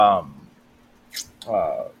um,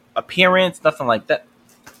 appearance, nothing like that.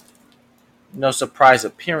 No surprise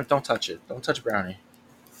appearance. Don't touch it. Don't touch Brownie.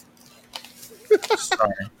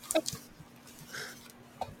 Sorry.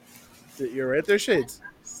 You're right there, Shades.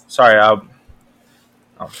 Sorry. Um,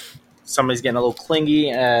 somebody's getting a little clingy,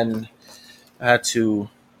 and I had to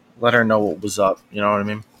let her know what was up. You know what I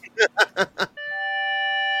mean?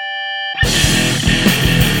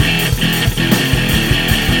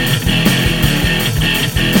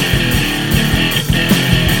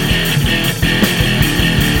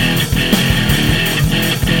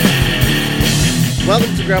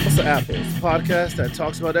 Welcome to Grapples to Apples, a podcast that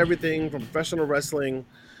talks about everything from professional wrestling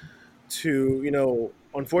to,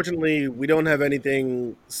 unfortunately, we don't have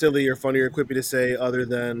anything silly or funny or quippy to say other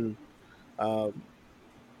than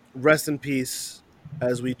rest in peace,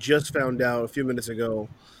 as we just found out a few minutes ago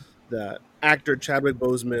that actor Chadwick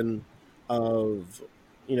Boseman of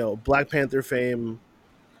Black Panther fame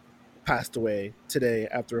passed away today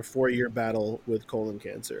after a 4-year battle with colon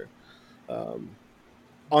cancer. Um,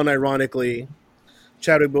 Unironically,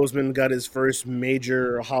 Chadwick Boseman got his first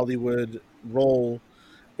major Hollywood role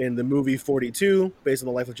in the movie 42, based on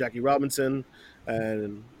the life of Jackie Robinson.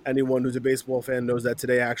 And anyone who's a baseball fan knows that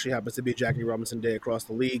today actually happens to be Jackie Robinson Day across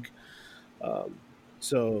the league.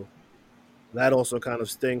 So that also kind of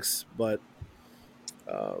stinks. But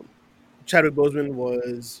Chadwick Boseman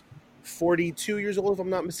was 42 years old, if I'm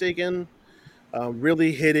not mistaken,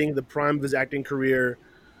 really hitting the prime of his acting career.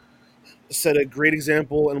 Set a great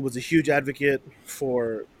example and was a huge advocate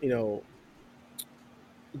for,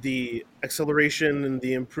 the acceleration and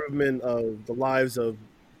the improvement of the lives of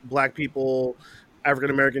Black people, African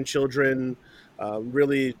American children,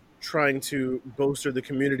 really trying to bolster the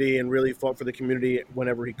community and really fought for the community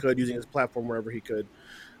whenever he could, using his platform wherever he could.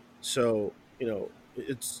 So,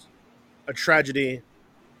 it's a tragedy.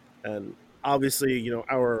 And obviously,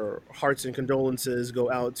 our hearts and condolences go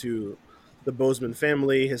out to the Bozeman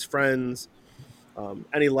family, his friends,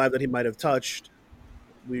 any life that he might have touched.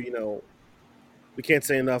 We can't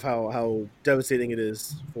say enough how devastating it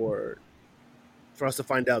is for us to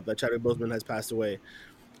find out that Chadwick Boseman has passed away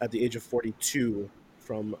at the age of 42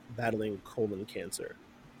 from battling colon cancer.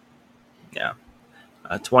 Yeah.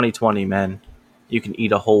 2020, man. You can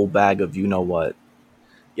eat a whole bag of you know what.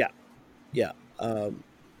 Yeah. Yeah.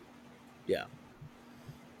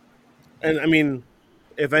 And I mean,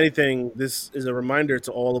 if anything, this is a reminder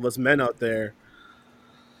to all of us men out there.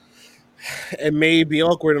 It may be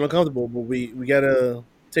awkward and uncomfortable, but we gotta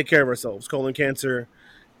take care of ourselves. Colon cancer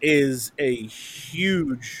is a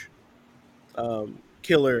huge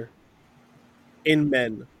killer in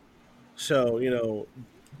men. So,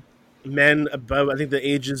 men above, I think, the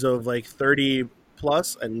ages of like 30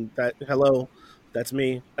 plus, and that's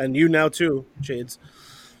me, and you now too, Shades.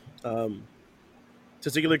 Um,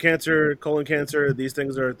 Testicular cancer, colon cancer, these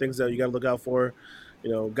things are things that you got to look out for.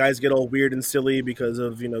 Guys get all weird and silly because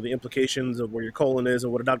of, the implications of where your colon is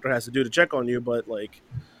and what a doctor has to do to check on you, but like,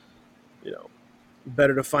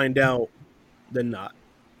 better to find out than not.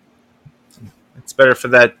 It's better for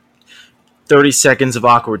that 30 seconds of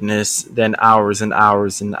awkwardness than hours and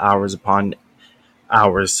hours and hours upon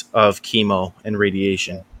hours of chemo and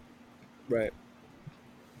radiation. Right.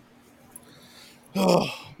 Oh,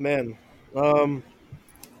 man. Um,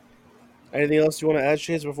 Anything else you want to add,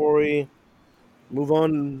 Shades, before we move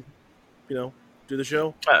on, do the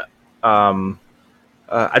show? Um,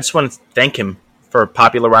 I just want to thank him for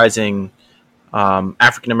popularizing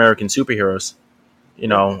African American superheroes.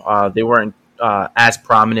 They weren't as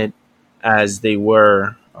prominent as they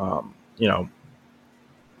were,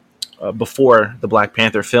 before the Black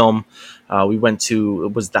Panther film. It was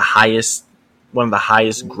one of the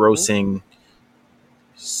highest grossing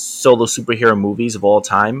solo superhero movies of all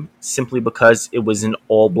time, simply because it was an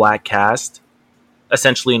all black cast,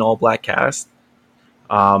 essentially an all black cast.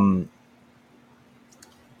 Um,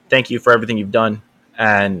 Thank you for everything you've done,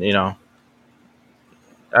 and I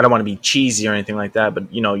don't want to be cheesy or anything like that,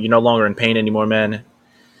 but you're no longer in pain anymore, man.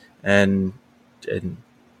 And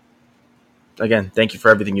again, thank you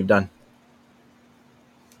for everything you've done.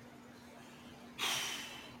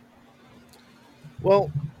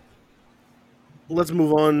 Well, let's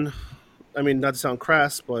move on. I mean, not to sound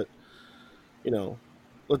crass, but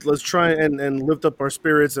let's try and lift up our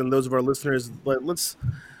spirits and those of our listeners. Let's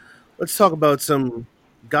talk about some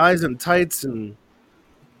guys in tights and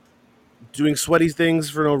doing sweaty things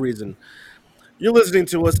for no reason. You're listening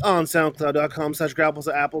to us on SoundCloud.com/Grapples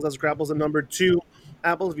to Apples. That's Grapples the number 2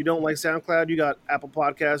 Apples. If you don't like SoundCloud, you got Apple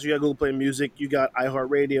Podcasts, you got Google Play Music, you got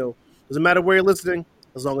iHeartRadio. Doesn't matter where you're listening,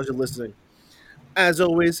 as long as you're listening. As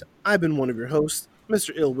always, I've been one of your hosts,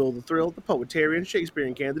 Mr. Ill Will the Thrill, the poetarian,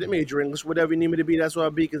 Shakespearean candidate, major English, whatever you need me to be, that's what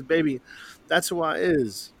I'll be, because, baby, that's who I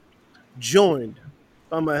is. Joined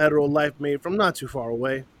by my hetero life mate from not too far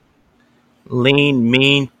away. Lean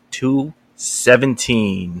Mean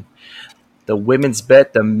 217. The women's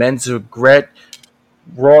bet, the men's regret,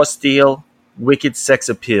 raw steel, wicked sex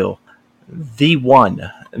appeal. The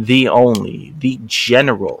one, the only, the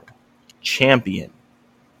general champion.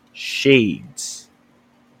 Shades.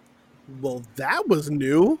 Well, that was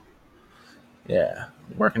new. Yeah,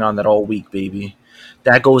 working on that all week, baby.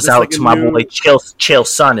 That goes This out like a to my new- boy Chael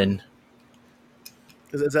Sonnen.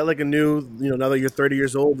 Is that like a new, now that you're 30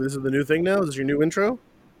 years old, this is the new thing now? Is this your new intro?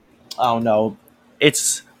 Oh no,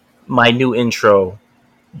 it's my new intro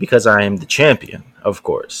because I am the champion, of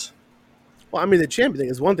course. Well, I mean, the champion thing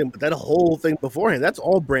is one thing, but that whole thing beforehand, that's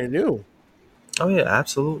all brand new. Oh yeah,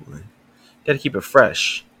 absolutely. Got to keep it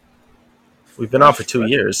fresh. We've been on for 2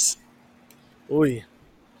 years. Oy.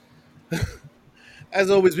 As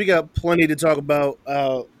always, we got plenty to talk about.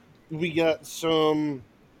 We got some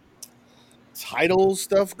title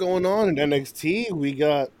stuff going on in NXT. We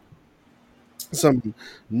got some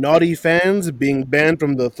naughty fans being banned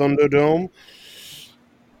from the Thunderdome.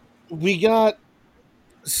 We got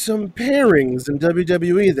some pairings in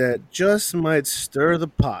WWE that just might stir the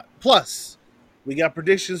pot. Plus, we got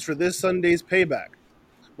predictions for this Sunday's Payback.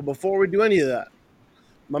 But before we do any of that,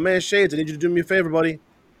 my man Shades, I need you to do me a favor, buddy.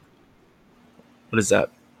 What is that?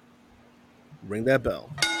 Ring that bell.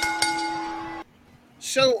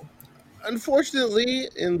 So, unfortunately,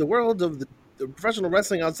 in the world of the professional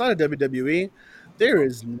wrestling outside of WWE, there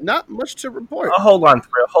is not much to report. Oh, hold on,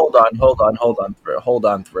 Thrill. Hold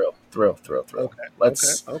on, Thrill.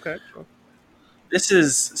 Okay. This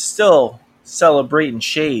is still celebrating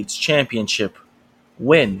Shades Championship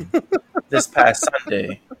win this past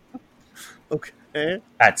Sunday Okay.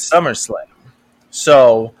 at SummerSlam.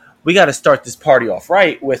 So we got to start this party off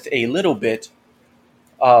right with a little bit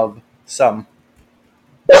of some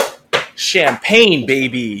champagne,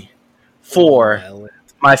 baby, for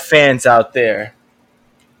my fans out there.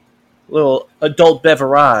 Little adult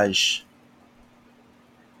beverage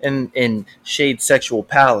in Shade Sexual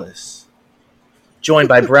Palace, joined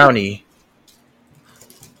by Brownie.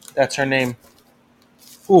 That's her name.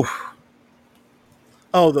 Ooh.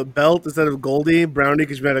 Oh, the belt instead of Goldie, Brownie,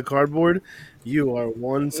 because you made a cardboard. You are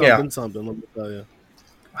one something something. Let me tell you.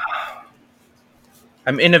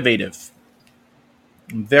 I'm innovative.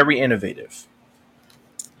 I'm very innovative.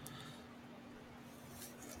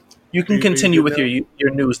 You can continue with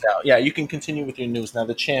your news now. Yeah, you can continue with your news now.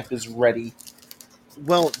 The champ is ready.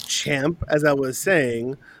 Well, champ, as I was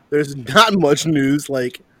saying, there's not much news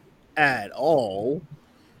at all,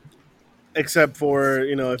 except for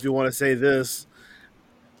if you want to say this,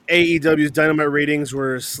 AEW's Dynamite ratings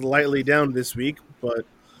were slightly down this week, but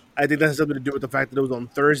I think that has something to do with the fact that it was on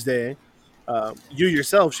Thursday. You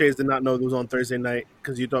yourself, Shays, did not know it was on Thursday night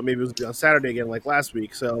because you thought maybe it was going to be on Saturday again, like last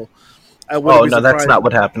week. So, That's not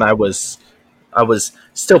what happened. I was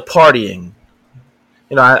still partying.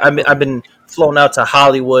 I've been flown out to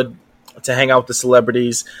Hollywood to hang out with the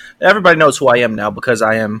celebrities. Everybody knows who I am now because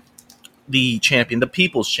I am the champion, the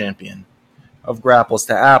people's champion of Grapples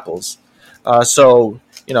to Apples. So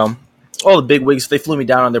all the big wigs, they flew me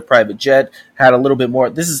down on their private jet, had a little bit more.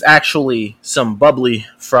 This is actually some bubbly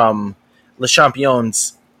from Le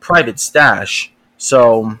Champion's private stash.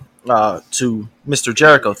 So to Mr.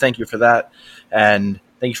 Jericho, thank you for that. And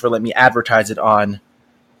thank you for letting me advertise it on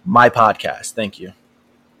my podcast. Thank you.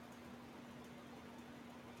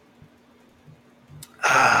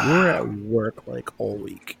 You're at work all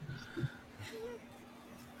week.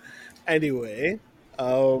 Anyway,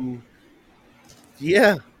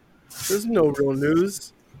 yeah, there's no real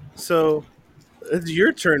news. So it's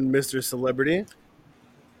your turn, Mr. Celebrity.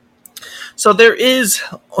 So there is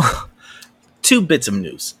 2 bits of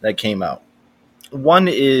news that came out. One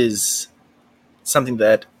is something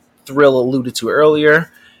that Thrill alluded to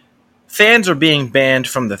earlier. Fans are being banned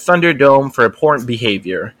from the Thunderdome for abhorrent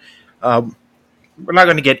behavior. We're not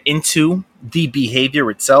going to get into the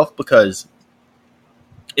behavior itself because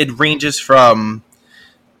it ranges from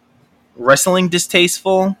wrestling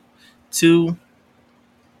distasteful to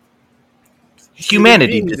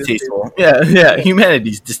humanity distasteful. Yeah,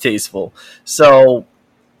 humanity's distasteful. So,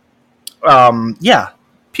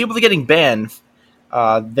 people are getting banned.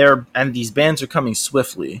 And these bans are coming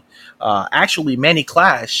swiftly. Actually, Manny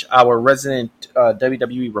Clash, our resident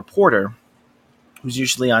WWE reporter, who's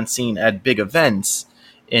usually on scene at big events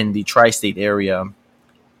in the tri-state area,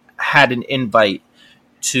 had an invite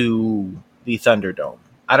to the Thunderdome.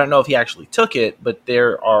 I don't know if he actually took it, but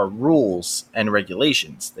there are rules and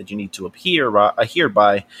regulations that you need to adhere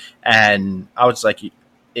by. And I was like,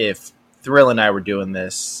 if Thrill and I were doing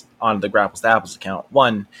this on the Grapples to Apples account,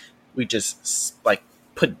 one, we just like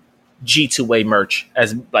put G2A merch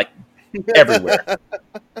as like everywhere.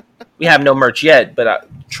 We have no merch yet, but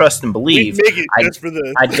trust and believe. We make it just for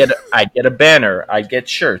this. I'd get a banner. I'd get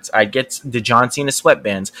shirts. I'd get the John Cena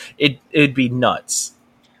sweatbands. It'd be nuts.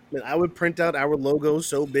 Man, I would print out our logo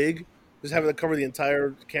so big, just having to cover the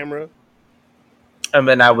entire camera. And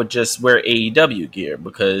then I would just wear AEW gear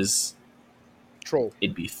because Troll.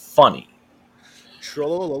 it'd be funny.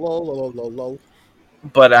 Troll.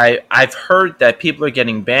 But I've heard that people are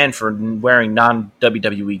getting banned for wearing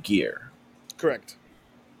non-WWE gear. Correct.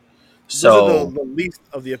 So those are the least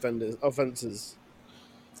of the offenses.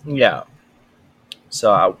 Yeah.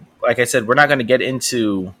 So, like I said, we're not going to get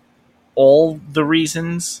into all the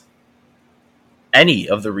reasons, any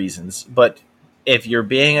of the reasons, but if you're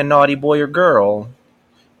being a naughty boy or girl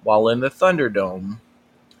while in the Thunderdome,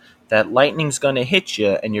 that lightning's going to hit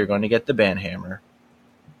you and you're going to get the ban hammer.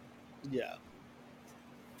 Yeah.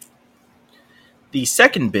 The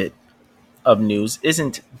second bit of news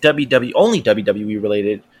isn't only WWE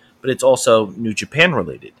related, but it's also New Japan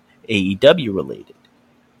related, AEW related,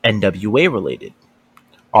 NWA related,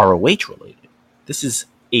 ROH related. This is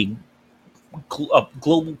a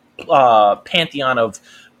global pantheon of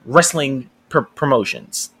wrestling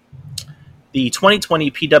promotions. The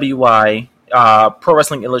 2020 PWI Pro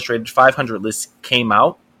Wrestling Illustrated 500 list came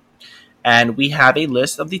out, and we have a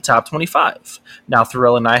list of the top 25. Now,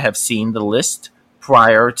 Thrill and I have seen the list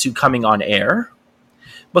prior to coming on air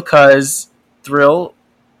because Thrill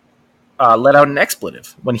let out an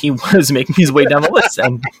expletive when he was making his way down the list.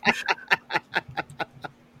 And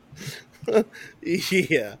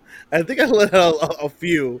yeah, I think I let out a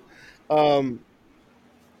few.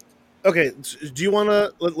 Okay, do you want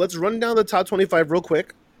to let's run down the top 25 real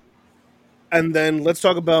quick, and then let's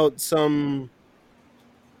talk about some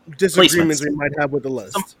disagreements we might have with the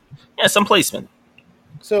list. Some placement.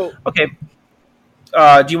 So okay.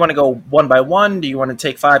 Do you want to go one by one? Do you want to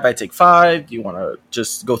take five by take five? Do you want to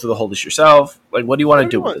just go through the whole list yourself? Like, what do you want to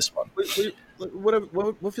do with this one?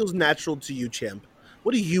 What feels natural to you, champ?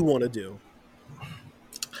 What do you want to do?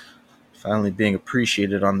 Finally being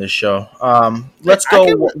appreciated on this show. Let's go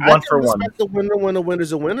one for one. The winner when a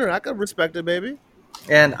winner's a winner. I can respect it, baby.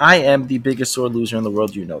 And I am the biggest sore loser in the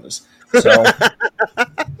world. You know this. So,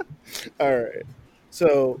 all right.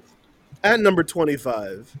 So, at number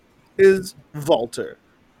 25 is Walter.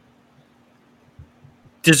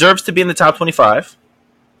 Deserves to be in the top 25.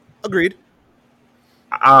 Agreed.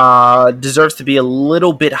 Deserves to be a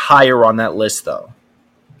little bit higher on that list, though.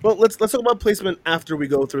 Well, let's talk about placement after we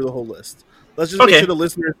go through the whole list. Let's just make sure the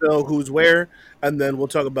listeners know who's where, and then we'll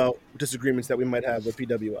talk about disagreements that we might have with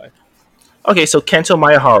PWI. Okay, so Kento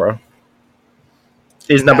Miyahara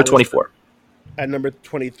is number 24. At number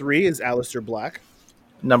 23 is Aleister Black.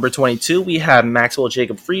 Number 22, we have Maxwell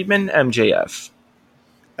Jacob Friedman, MJF.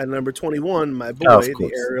 At number 21, my boy,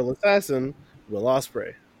 the aerial assassin, Will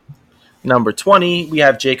Ospreay. Number 20, we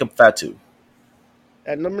have Jacob Fatu.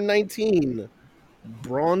 At number 19,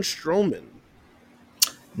 Braun Strowman.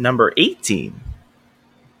 Number 18,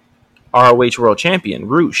 ROH World Champion,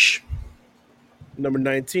 Rush. Number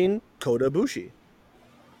 19, Kota Ibushi.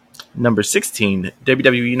 Number 16,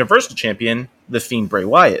 WWE Universal Champion, The Fiend Bray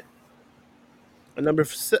Wyatt. At number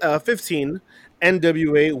 15,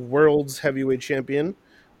 NWA World's Heavyweight Champion,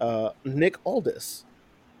 Nick Aldis.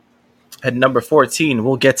 At number 14,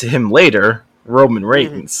 we'll get to him later, Roman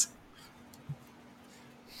Reigns.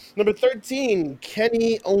 Number 13,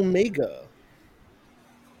 Kenny Omega.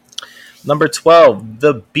 Number 12,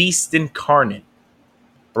 the Beast Incarnate,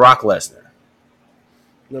 Brock Lesnar.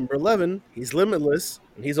 Number 11, he's limitless,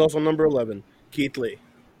 and he's also number 11, Keith Lee.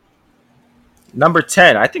 Number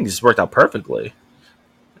 10, I think this worked out perfectly.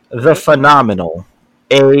 The phenomenal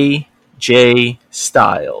AJ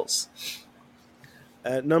Styles.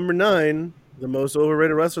 At number 9, the most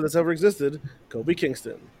overrated wrestler that's ever existed, Kofi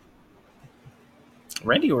Kingston.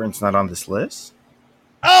 Randy Orton's not on this list.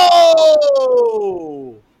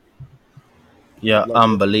 Oh! Yeah,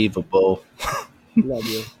 unbelievable. Love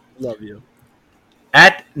you. Love you.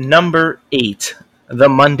 At number 8, the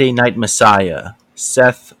Monday Night Messiah,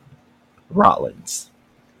 Seth Rollins.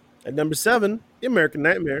 At number 7, the American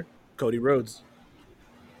Nightmare, Cody Rhodes.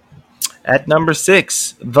 At number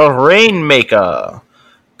 6, the Rainmaker,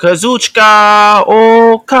 Kazuchika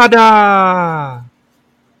Okada.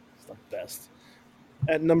 It's the best.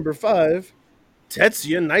 At number 5,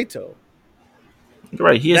 Tetsuya Naito.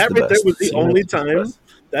 Right, he is that the right best. There was the only time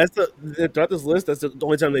That's throughout this list. That's the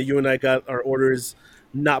only time that you and I got our orders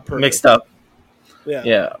not Mixed perfect. up. Yeah,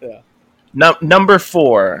 Yeah. yeah. Number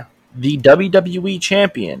 4, the WWE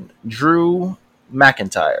champion, Drew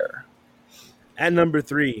McIntyre. At number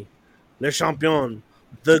 3, Le Champion,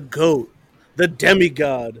 the Goat, the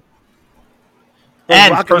Demigod, the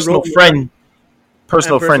And Rock and Roll and personal friend of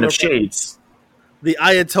personal friend, Shades. the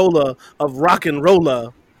Ayatollah of Rock and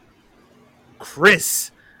Rolla,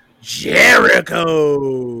 Chris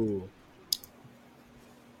Jericho.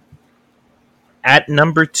 At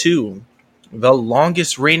number 2, the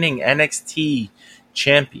longest reigning NXT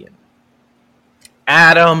champion,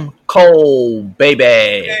 Adam Cole,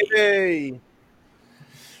 baby. Hey.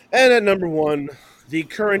 And at number 1, the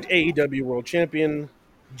current AEW World Champion,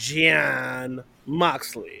 Jon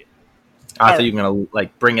Moxley. I All thought right. you were gonna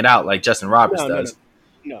like bring it out like Justin Roberts No. does.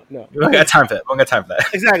 No. We don't got time for that. We don't got time for that.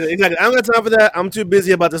 Exactly. I don't got time for that. I'm too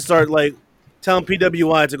busy about to start like telling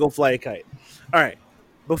PWI to go fly a kite. All right.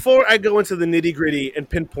 Before I go into the nitty gritty and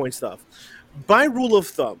pinpoint stuff, by rule of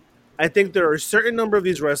thumb, I think there are a certain number of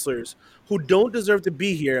these wrestlers who don't deserve to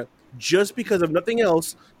be here just because of nothing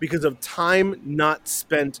else, because of time not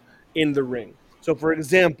spent in the ring. So, for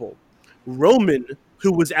example, Roman,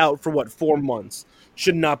 who was out for 4 months,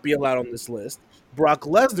 should not be allowed on this list. Brock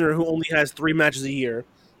Lesnar, who only has 3 matches a year,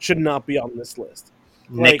 should not be on this list.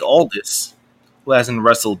 Nick Aldis, who hasn't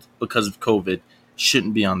wrestled because of COVID,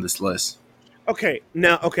 shouldn't be on this list.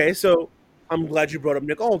 So I'm glad you brought up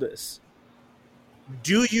Nick Aldis.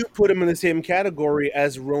 Do you put him in the same category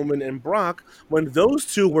as Roman and Brock when those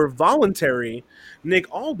two were voluntary? Nick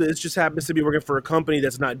Aldis just happens to be working for a company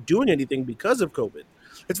that's not doing anything because of COVID.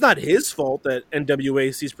 It's not his fault that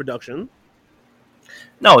NWA ceased production.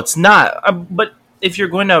 No, it's not. But if you're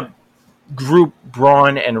going to group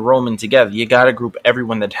Braun and Roman together, you got to group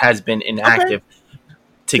everyone that has been inactive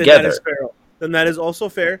together. Then that is fair. Then that is also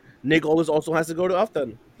fair. Nick Aldis also has to go to off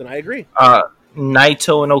then. Then I agree.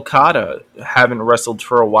 Naito and Okada haven't wrestled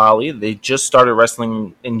for a while either. They just started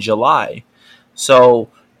wrestling in July. So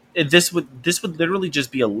this would literally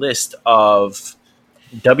just be a list of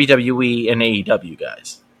WWE and AEW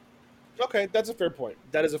guys. Okay, that's a fair point.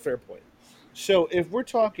 That is a fair point. So if we're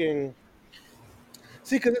talking,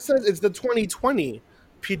 because it says it's the 2020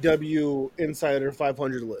 PW Insider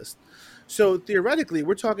 500 list. So theoretically,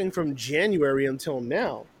 we're talking from January until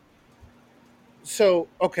now. So,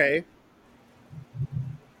 okay,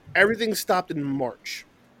 everything stopped in March.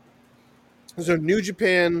 So New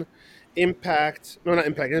Japan, Impact, no, not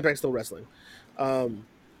Impact, Impact's still wrestling.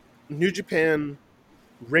 New Japan,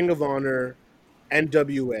 Ring of Honor,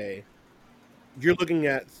 NWA. You're looking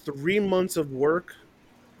at 3 months of work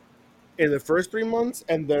in the first 3 months,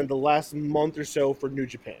 and then the last month or so for New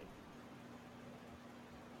Japan.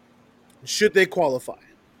 Should they qualify?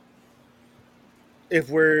 If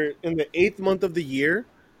we're in the 8th month of the year,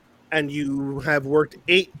 and you have worked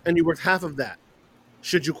 8, and you worked half of that,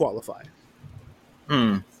 should you qualify?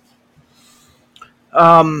 I'm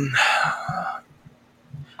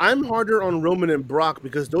harder on Roman and Brock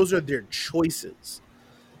because those are their choices.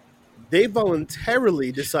 They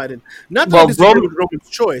voluntarily decided not to disagree with Roman's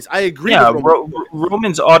choice. I agree. Yeah, with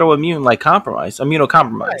Roman's Roman's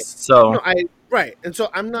immunocompromised. Right. So right, and so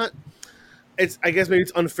I'm not. I guess maybe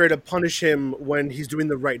it's unfair to punish him when he's doing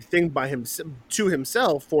the right thing by him to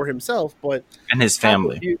himself for himself, but and his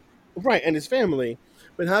family, right, and his family.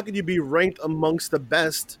 But how could you be ranked amongst the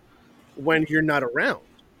best when you're not around?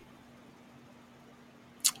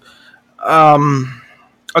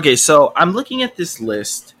 Okay, so I'm looking at this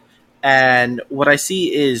list, and what I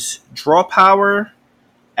see is draw power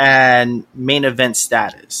and main event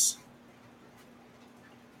status.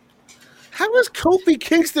 How is Kofi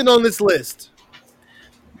Kingston on this list?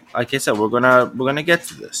 Like I said, we're gonna get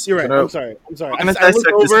to this. You're right. I'm sorry. I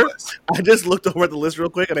just looked over at the list real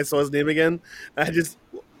quick, and I saw his name again. I'm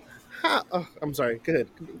sorry. Go ahead.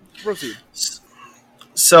 Proceed.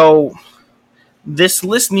 So this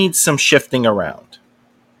list needs some shifting around.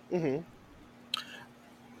 Mm-hmm.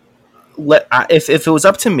 If it was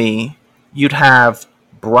up to me, you'd have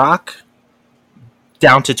Brock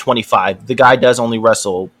down to 25. The guy does only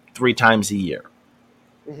wrestle 3 times a year.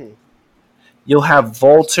 Mm-hmm. You'll have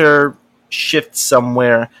Volter shift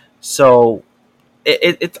somewhere. So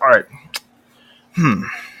it's all right.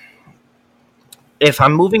 If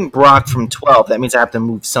I'm moving Brock from 12, that means I have to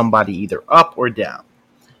move somebody either up or down.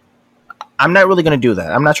 I'm not really going to do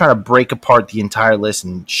that. I'm not trying to break apart the entire list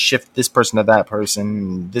and shift this person to that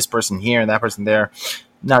person, this person here and that person there.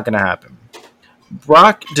 Not going to happen.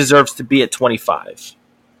 Brock deserves to be at 25.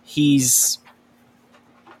 He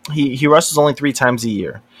wrestles only 3 times a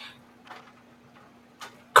year.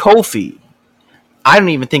 Kofi, I don't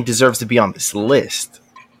even think deserves to be on this list.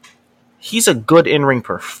 He's a good in-ring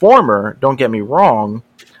performer, don't get me wrong,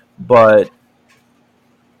 but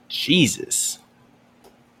Jesus.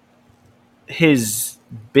 His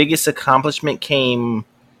biggest accomplishment came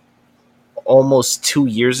almost 2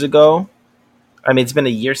 years ago. I mean, it's been a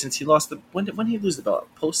year since he lost the. When did he lose the belt?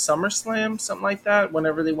 Post SummerSlam, something like that.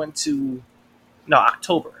 Whenever they went to, no,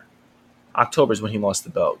 October. October is when he lost the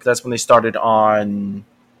belt. That's when they started on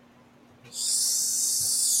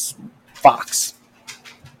Fox.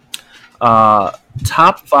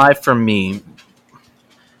 Top five for me.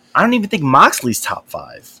 I don't even think Moxley's top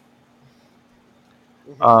five.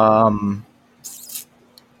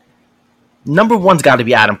 Number one's got to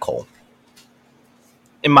be Adam Cole,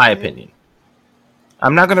 in my opinion.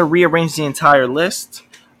 I'm not going to rearrange the entire list,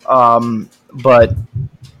 but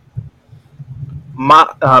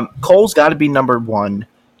Cole's got to be number one.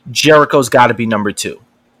 Jericho's got to be number two.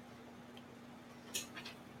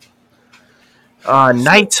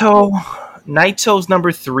 Naito's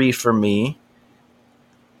number three for me.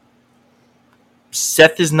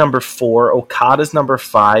 Seth is number four. Okada's number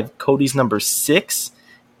five. Cody's number six.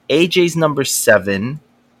 AJ's number seven.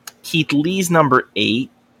 Keith Lee's number eight.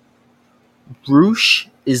 Roosh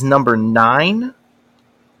is number nine.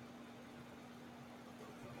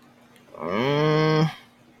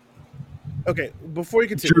 Okay, before you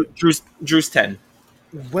continue, Drew's 10.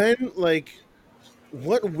 What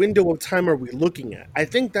window of time are we looking at? I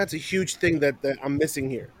think that's a huge thing that I'm missing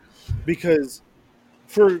here, because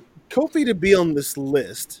for Kofi to be on this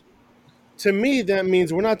list, to me, that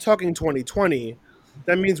means we're not talking 2020.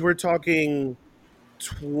 That means we're talking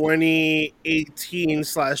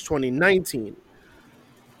 2018/2019,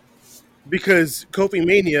 because Kofi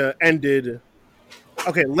Mania ended.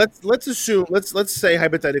 Okay, let's assume let's say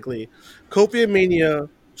hypothetically, Kofi Mania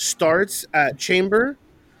starts at Chamber,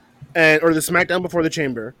 or the SmackDown before the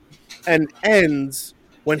Chamber, and ends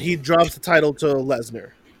when he drops the title to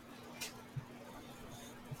Lesnar.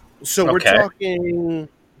 So we're talking.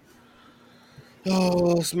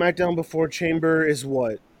 Oh, SmackDown before Chamber is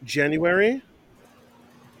what? January?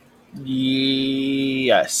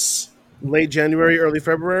 Yes. Late January, early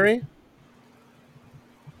February?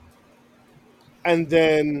 And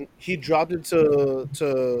then he dropped it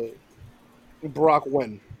to Brock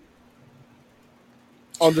when?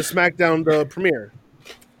 On the SmackDown premiere.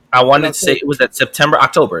 I wanted to say it was that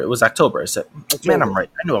October. It was October. Man, I'm right.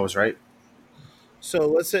 I knew I was right. So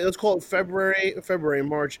let's call it February,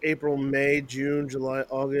 March, April, May, June, July,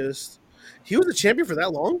 August. He was the champion for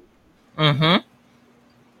that long? Mm-hmm.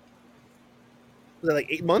 Was that like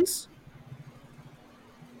 8 months?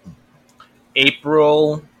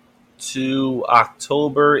 April to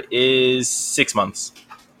October is 6 months.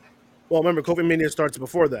 Well, remember, Kofi Mania starts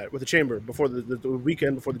before that with the Chamber, before the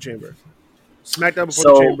weekend before the Chamber. SmackDown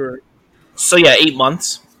before the Chamber. So, yeah, 8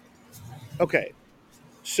 months. Okay.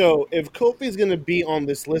 So, if Kofi's going to be on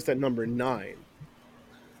this list at number 9,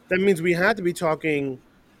 that means we have to be talking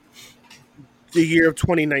the year of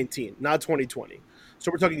 2019, not 2020.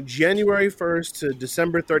 So, we're talking January 1st to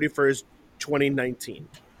December 31st, 2019.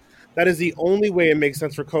 That is the only way it makes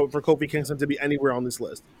sense for Kofi Kingston to be anywhere on this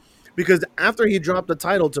list. Because after he dropped the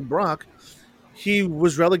title to Brock, he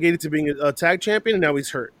was relegated to being a tag champion, and now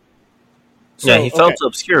he's hurt. So, yeah, he fell to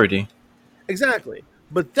obscurity. Exactly.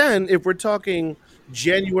 But then, if we're talking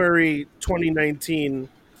January 2019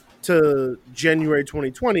 to January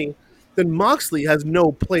 2020, then Moxley has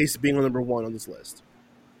no place being on number 1 on this list.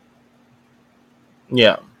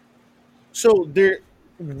 Yeah. So,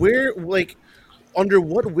 under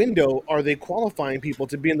what window are they qualifying people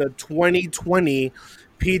to be in the 2020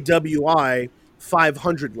 PWI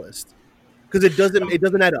 500 list? Because it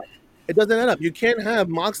doesn't add up. It doesn't add up. You can't have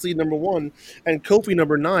Moxley number 1 and Kofi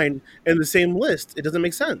number 9 in the same list. It doesn't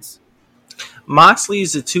make sense. Moxley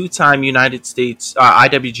is a 2-time United States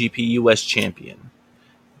IWGP US champion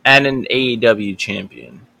and an AEW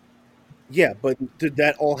champion. Yeah, but did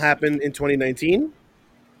that all happen in 2019?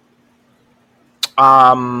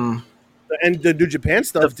 And the New Japan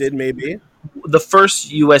stuff did, maybe. The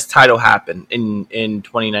first U.S. title happened in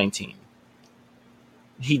 2019.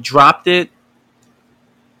 He dropped it,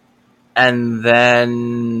 and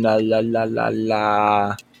then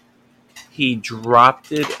he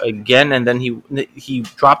dropped it again, and then he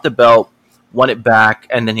dropped the belt, won it back,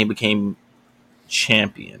 and then he became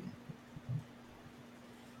champion.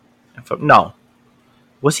 No.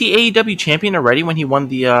 Was he AEW champion already when he won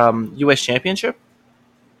the U.S. championship?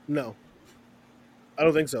 No. I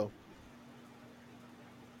don't think so.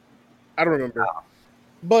 I don't remember.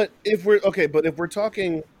 But if we're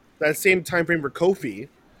talking that same time frame for Kofi,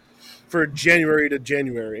 for January to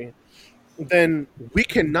January, then we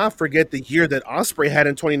cannot forget the year that Osprey had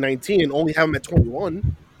in 2019 and only have him at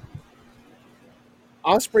 21.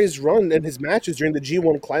 Osprey's run and his matches during the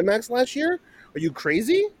G1 Climax last year? Are you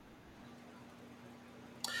crazy?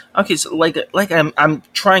 Okay, so I'm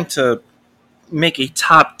trying to make a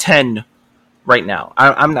top 10 right now.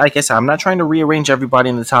 I'm like I said, I'm not trying to rearrange everybody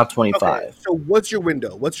in the top Okay, 25. so what's your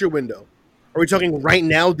window? What's your window? Are we talking right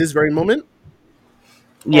now, this very moment?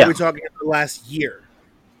 Or are Yeah. we talking in the last year?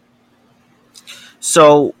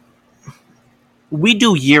 So we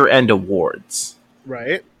do year-end awards.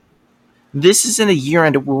 Right? This isn't a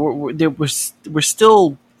year-end award. We're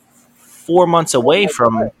still 4 months away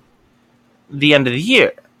from the end of the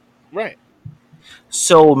year. Right.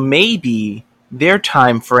 So maybe their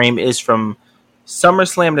time frame is from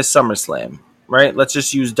SummerSlam to SummerSlam, right? Let's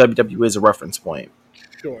just use WWE as a reference point.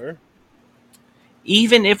 Sure.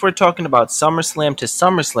 Even if we're talking about SummerSlam to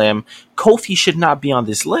SummerSlam, Kofi should not be on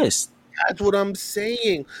this list. That's what I'm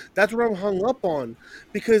saying. That's what I'm hung up on.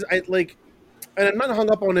 Because I like, and I'm not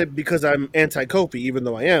hung up on it because I'm anti Kofi, even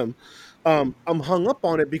though I am. I'm hung up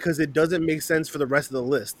on it because it doesn't make sense for the rest of the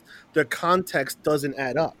list. The context doesn't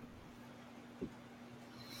add up.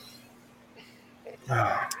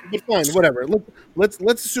 But fine, whatever. Let's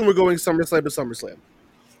assume we're going SummerSlam to SummerSlam.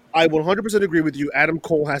 I 100% agree with you. Adam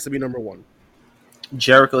Cole has to be number one.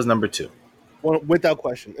 Jericho's number 2. Without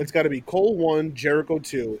question. It's got to be Cole 1, Jericho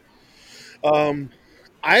 2.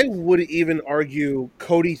 I would even argue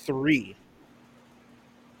Cody 3.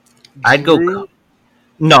 I'd go.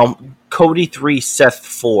 No, Cody 3, Seth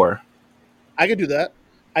 4. I could do that.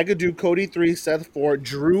 I could do Cody 3, Seth 4,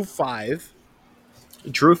 Drew 5.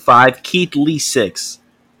 Drew 5, Keith Lee 6.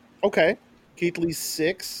 Okay. Keith Lee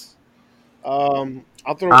 6. I'll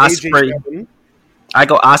throw Osprey. AJ 7. I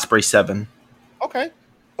go Osprey 7. Okay.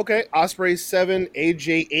 Osprey 7,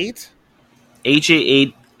 AJ 8. AJ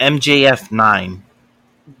 8, MJF 9.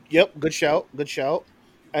 Yep, good shout.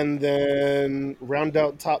 And then round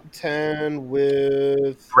out top 10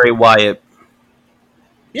 with... Bray Wyatt.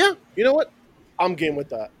 Yeah, you know what? I'm game with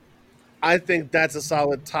that. I think that's a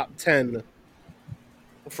solid top 10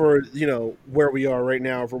 for, where we are right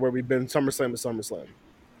now, for where we've been SummerSlam to SummerSlam.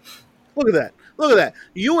 Look at that.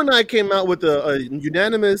 You and I came out with a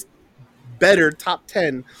unanimous better top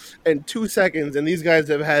 10 in 2 seconds, and these guys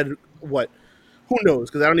have had, what? Who knows?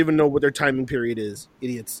 Because I don't even know what their timing period is.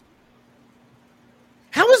 Idiots.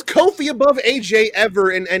 How is Kofi above AJ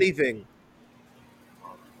ever in anything?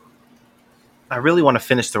 I really want to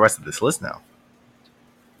finish the rest of this list now.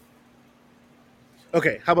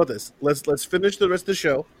 Okay, how about this? Let's finish the rest of the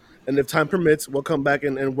show, and if time permits, we'll come back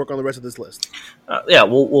and work on the rest of this list. Yeah,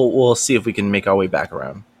 we'll see if we can make our way back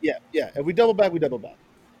around. Yeah. If we double back, we double back.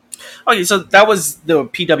 Okay, so that was the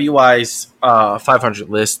PWI's 500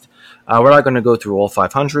 list. We're not going to go through all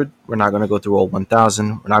 500. We're not going to go through all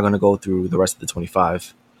 1,000. We're not going to go through the rest of the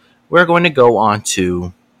 25. We're going to go on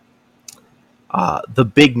to the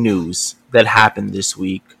big news that happened this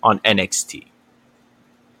week on NXT.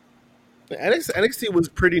 NXT was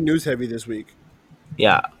pretty news heavy this week.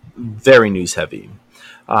 Yeah, very news heavy.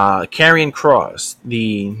 Karrion Kross,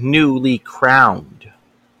 the newly crowned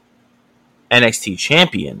NXT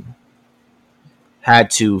champion, had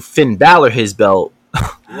to Finn Balor his belt,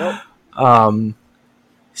 Yep.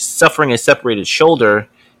 suffering a separated shoulder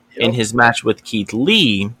in his match with Keith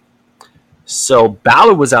Lee. So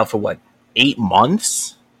Balor was out for 8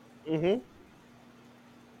 months? Mm-hmm.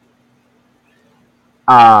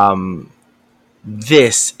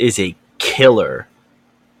 This is a killer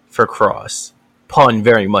for Kross. Pun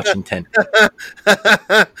very much intended.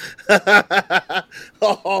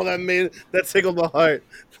 Oh, that tickled my heart.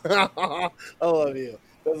 I love you.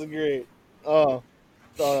 That's great. Oh,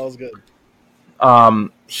 that was good.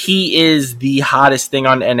 He is the hottest thing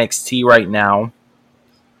on NXT right now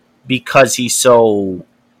because he's so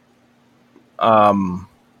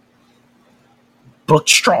book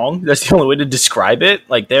strong. That's the only way to describe it.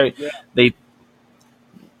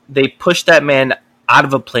 They pushed that man out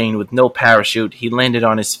of a plane with no parachute. He landed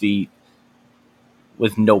on his feet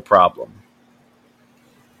with no problem.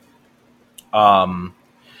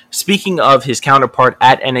 Speaking of his counterpart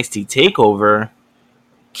at NXT TakeOver,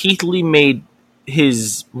 Keith Lee made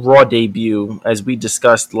his Raw debut, as we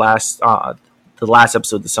discussed the last episode,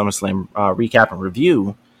 the SummerSlam recap and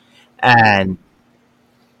review, and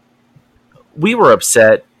we were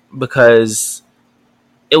upset because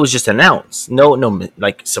it was just announced. No,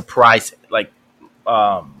 surprise,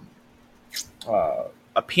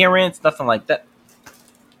 appearance, nothing like that.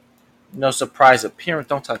 No surprise appearance.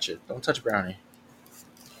 Don't touch it. Don't touch Brownie.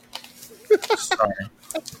 Sorry.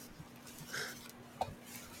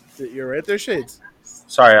 You're right there, Shades.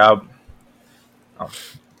 Sorry. Oh,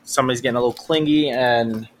 somebody's getting a little clingy,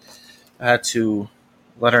 and I had to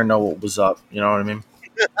let her know what was up. You know what I mean?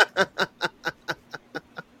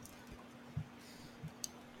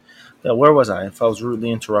 Yeah, where was I? If I was rudely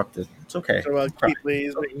interrupted, it's okay. So Don't cry. Keith Lee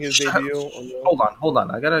is making his Shut up. debut on the. Hold on.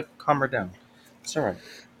 I gotta calm her down. It's all right.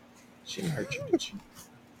 She didn't hurt you, did she?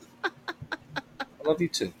 I love you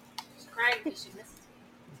too. She's crying because she missed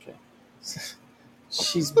Okay.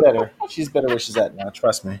 She's better. She's better where she's at now.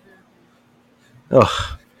 Trust me.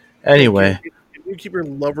 Ugh. Anyway, Can you keep your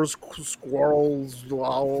lovers squirrels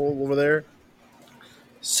all over there?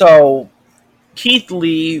 so Keith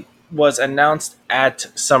Lee was announced at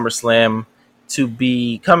SummerSlam to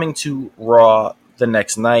be coming to Raw the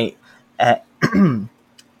next night. At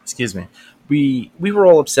excuse me. We were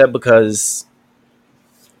all upset because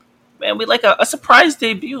man, we like a surprise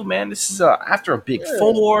debut. Man, this is after a big Yeah.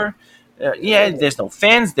 four. There's no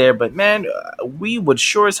fans there, but man, we would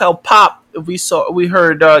sure as hell pop if we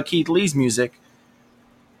heard Keith Lee's music.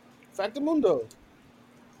 Factamundo.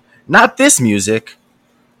 Not this music,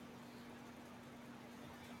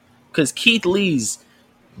 because Keith Lee's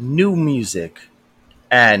new music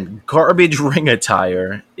and garbage ring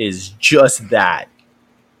attire is just that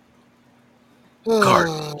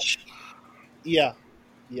garbage. Yeah.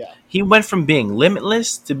 He went from being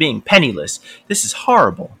limitless to being penniless. This is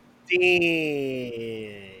horrible.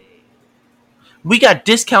 Dang. We got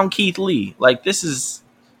discount Keith Lee. Like this is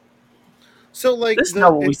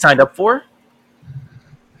not what we signed up for.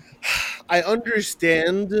 I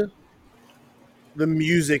understand the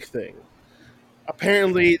music thing.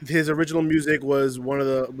 Apparently, his original music was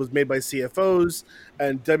was made by CFOs,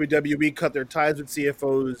 and WWE cut their ties with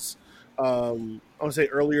CFOs. I want to say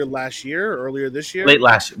earlier this year, Late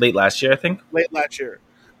last year, I think. late last year,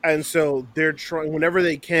 and so they're trying whenever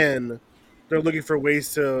they can. They're looking for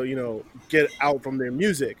ways to get out from their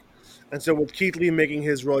music, and so with Keith Lee making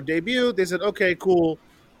his Raw debut, they said, "Okay, cool,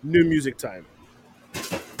 new music time."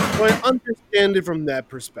 So I understand it from that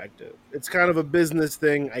perspective. It's kind of a business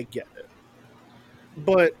thing. I get it.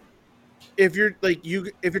 But if you're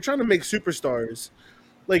if you're trying to make superstars,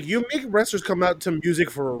 you make wrestlers come out to music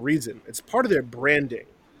for a reason. It's part of their branding.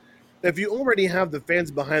 If you already have the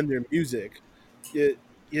fans behind their music,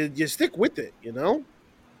 you stick with it,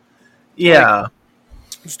 Yeah.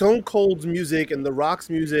 Stone Cold's music and The Rock's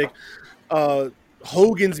music,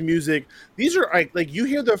 Hogan's music. These are you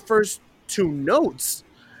hear the first two notes,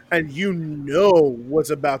 and you know what's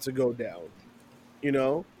about to go down.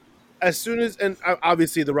 As soon as, and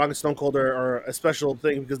obviously The Rock and Stone Cold are a special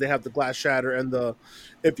thing because they have the glass shatter and the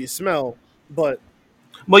if you smell. But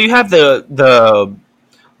Well, you have the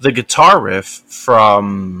guitar riff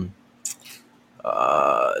from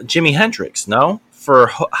Jimi Hendrix, no, for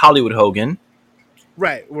Hollywood Hogan.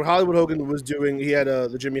 right, what Hollywood Hogan was doing, he had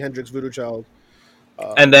the Jimi Hendrix Voodoo Child.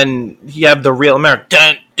 And then you have the Real American.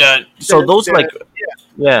 Dun, dun. So those As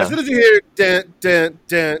yeah, soon as you hear dun, dun,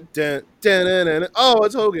 dun, dun, dun, dun, dun, oh,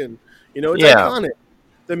 it's Hogan. It's Yeah. iconic.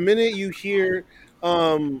 The minute you hear,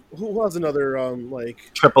 who was another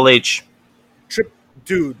Triple H.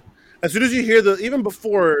 dude? As soon as you hear even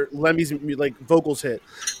before Lemmy's vocals hit,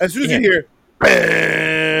 as soon as you hear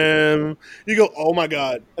bam, you go, oh my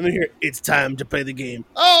god, and then you hear it's time to play the game.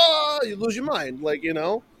 Oh, you lose your mind,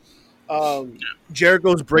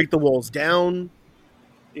 Jericho's Break the Walls Down.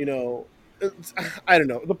 I don't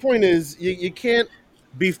know. The point is, you can't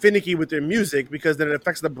be finicky with their music because then it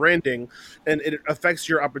affects the branding and it affects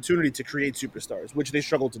your opportunity to create superstars, which they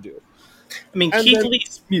struggle to do. I mean, And Keith then-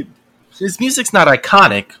 Lee's his music's not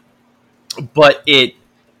iconic, but it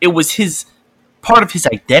was his part of his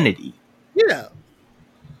identity, Yeah.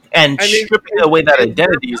 and I mean, stripping away that it-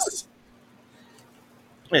 identity is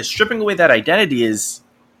stripping away that identity is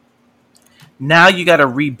now you got to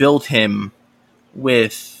rebuild him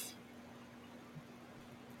with.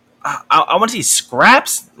 I want to see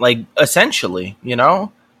scraps, essentially,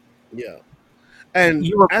 Yeah. And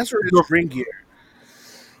You were- as for his ring gear,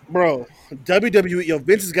 bro, WWE,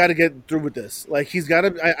 Vince has got to get through with this. He's got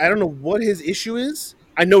to. I don't know what his issue is.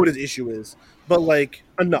 I know what his issue is, but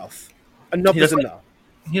enough. Enough He is doesn't like- enough.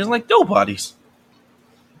 He doesn't like nobodies.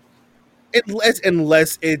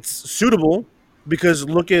 Unless it's suitable, because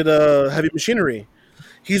look at Heavy Machinery.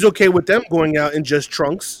 He's okay with them going out in just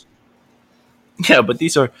trunks. Yeah, but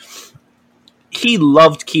these are. He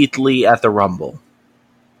loved Keith Lee at the Rumble.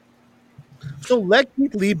 So let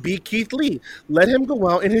Keith Lee be Keith Lee. Let him go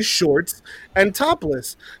out in his shorts and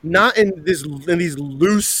topless, not in these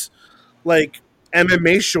loose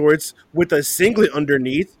MMA shorts with a singlet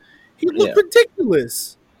underneath. He looked Yeah.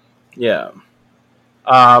 ridiculous. Yeah.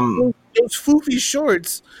 Those foofy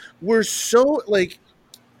shorts were so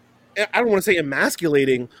I don't want to say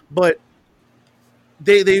emasculating, but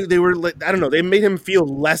they were like, I don't know, they made him feel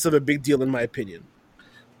less of a big deal in my opinion.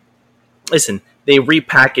 Listen, they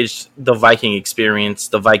repackaged the Viking experience,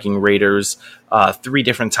 the Viking Raiders, 3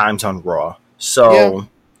 different times on Raw. So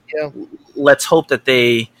Yeah. let's hope that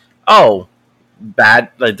this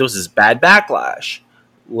is bad backlash.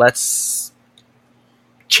 Let's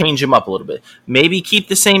change him up a little bit. Maybe keep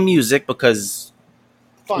the same music because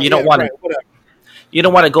Fine, you don't want to. Whatever. You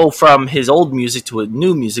don't want to go from his old music to a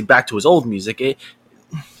new music back to his old music.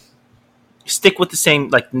 Stick with the same,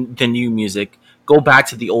 like the new music. Go back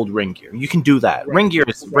to the old ring gear. You can do that. Right. Ring gear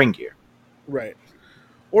is ring gear. Right.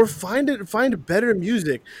 Or find better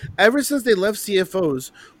music. Ever since they left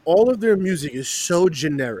CFOs, all of their music is so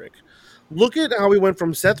generic. Look at how we went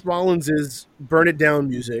from Seth Rollins' Burn It Down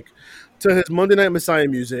music to his Monday Night Messiah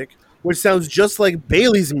music, which sounds just like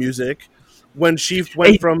Bayley's music when she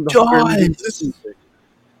went from the music.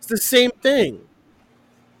 It's the same thing.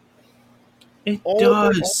 It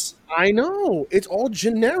does. I know. It's all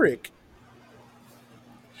generic.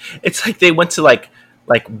 It's like they went to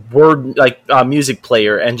music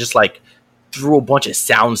player and just like threw a bunch of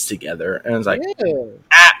sounds together, and it's like,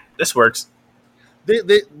 this works. They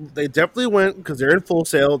definitely went, because they're in Full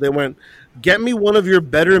Sail. They went, get me one of your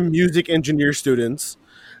better music engineer students.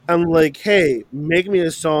 I'm like, hey, make me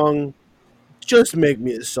a song. Just make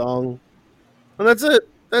me a song, and that's it.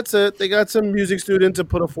 That's it. They got some music students to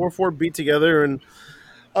put a 4/4 beat together, and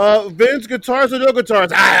Vince, guitars or no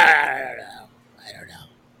guitars? I don't know.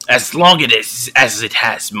 As long as it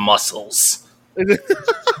has muscles.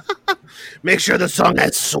 Make sure the song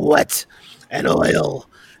has sweat and oil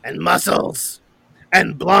and muscles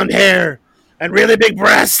and blonde hair and really big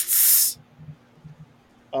breasts.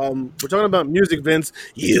 We're talking about music, Vince.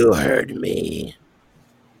 You heard me.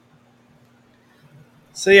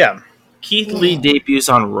 So yeah, Keith Lee debuts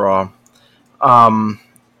on Raw,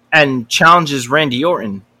 and challenges Randy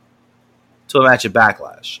Orton to a match at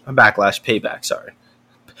Backlash. A Backlash Payback, sorry.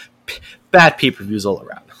 Bad pay-per-views all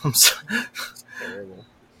around. Terrible.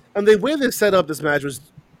 And the way they set up this match was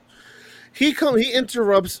he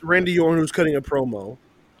interrupts Randy Orton, who's cutting a promo.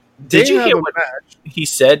 Did you hear what he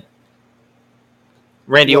said?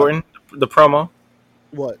 Randy Orton, the promo?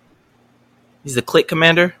 What? He's the Click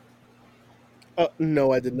Commander?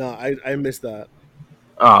 No, I did not. I missed that.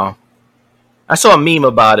 Oh. I saw a meme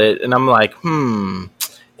about it, and I'm like,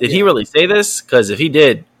 did he really say this? Because if he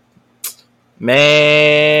did,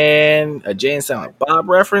 man, a Jay and Silent Bob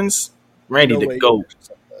reference? Randy the GOAT.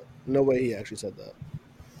 No way he actually said that.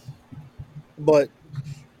 But,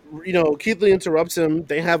 Keith Lee interrupts him.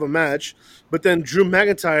 They have a match. But then Drew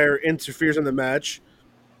McIntyre interferes in the match.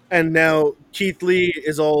 And now Keith Lee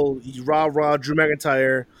is all rah-rah, Drew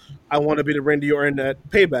McIntyre. I want to be the Randy Orton at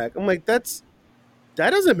Payback. I'm like, that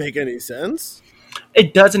doesn't make any sense.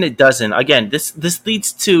 It doesn't. Again, this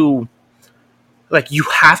leads to, like, you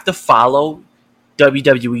have to follow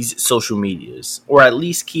WWE's social medias, or at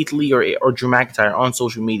least Keith Lee or Drew McIntyre on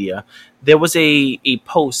social media. There was a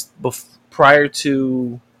post prior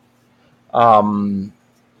to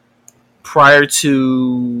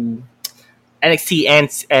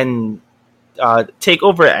NXT and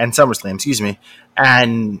TakeOver and SummerSlam, excuse me,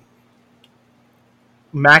 and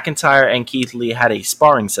McIntyre and Keith Lee had a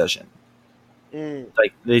sparring session.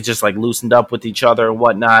 Like they just like loosened up with each other and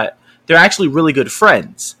whatnot. They're actually really good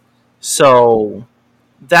friends, so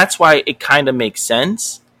that's why it kind of makes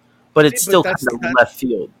sense. But it's still kind of left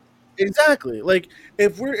field. Exactly. Like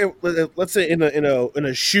if let's say in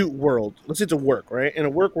a shoot world, let's say it's a work, right? In a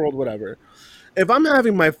work world, whatever. If I'm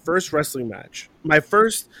having my first wrestling match, my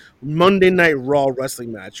first Monday Night Raw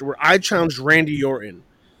wrestling match, where I challenge Randy Orton,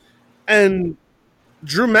 and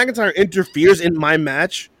Drew McIntyre interferes in my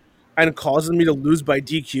match and causes me to lose by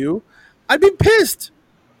DQ, I'd be pissed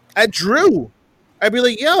at Drew. I'd be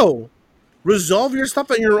like, yo, resolve your stuff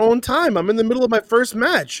at your own time. I'm in the middle of my first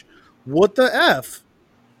match. What the F?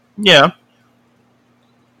 Yeah.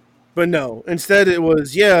 But no, instead it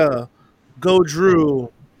was, go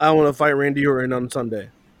Drew. I want to fight Randy Orton on Sunday.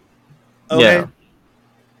 Okay. Yeah.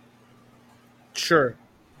 Sure.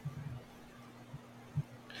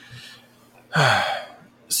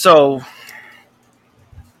 So,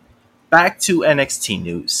 back to NXT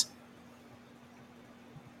news.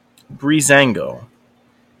 Breezango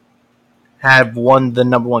have won the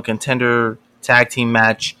number 1 contender tag team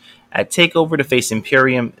match at TakeOver to face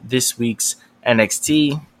Imperium this week's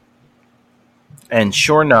NXT. And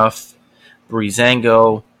sure enough,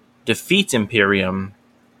 Breezango defeats Imperium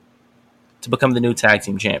to become the new tag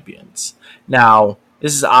team champions. Now,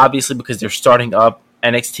 this is obviously because they're starting up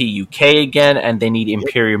NXT UK again, and they need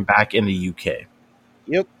Imperium back in the UK.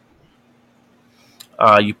 Yep.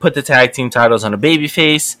 You put the tag team titles on a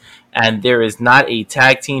babyface, and there is not a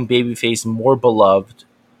tag team babyface more beloved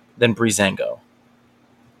than Breezango.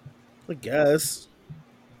 I guess.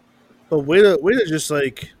 But way to just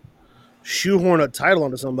like shoehorn a title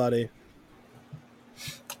onto somebody.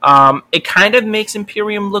 It kind of makes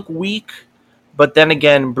Imperium look weak, but then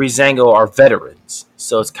again, Breezango are veterans,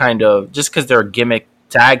 so it's kind of just because they're a gimmick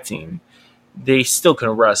tag team, they still can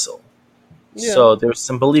wrestle. Yeah. So there's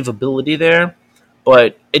some believability there,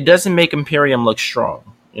 but it doesn't make Imperium look strong,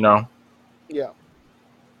 you know? Yeah.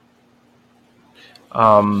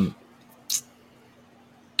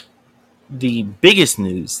 The biggest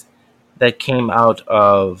news that came out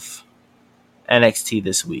of NXT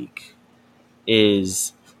this week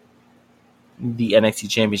is the NXT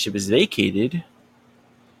Championship is vacated.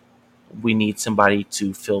 We need somebody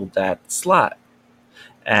to fill that slot.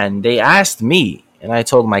 And they asked me, and I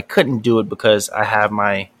told them I couldn't do it because I have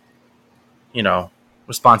my,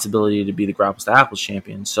 responsibility to be the Grapples to Apples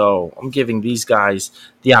champion. So I'm giving these guys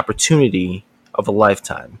the opportunity of a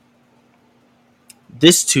lifetime.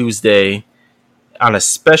 This Tuesday, on a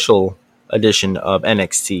special edition of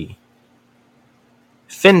NXT,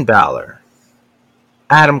 Finn Balor,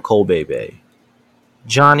 Adam Cole Bebe,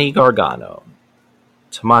 Johnny Gargano,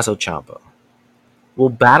 Tommaso Ciampa will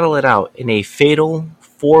battle it out in a fatal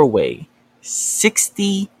 4-way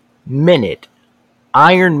 60-minute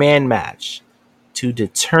Iron Man match to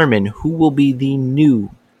determine who will be the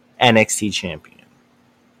new NXT champion.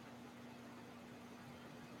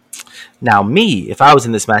 Now, me, if I was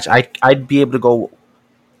in this match, I'd be able to go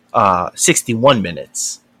 61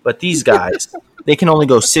 minutes. But these guys, they can only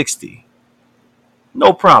go 60.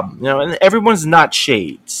 No problem. And everyone's not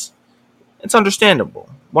shades. It's understandable.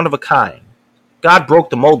 One of a kind. God broke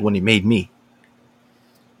the mold when he made me.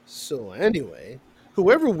 So anyway,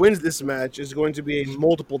 whoever wins this match is going to be a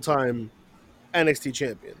multiple-time NXT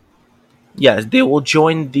champion. Yes, they will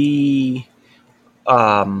join the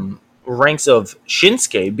ranks of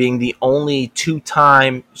Shinsuke, being the only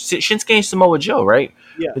two-time Shinsuke and Samoa Joe, right?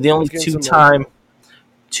 Yeah, the only two-time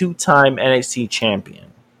NXT champion.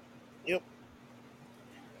 Yep.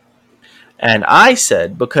 And I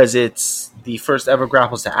said, because it's the first ever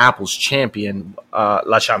Grapples to Apples champion,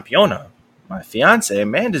 La Championa, my fiance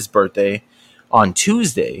Amanda's birthday on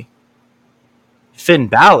Tuesday, Finn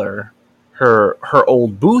Balor, her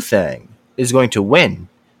old boo thing, is going to win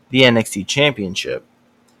the NXT championship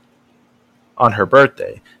on her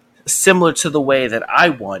birthday. Similar to the way that I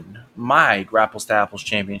won my Grapples to Apples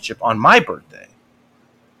championship on my birthday.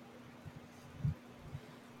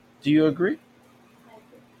 Do you agree?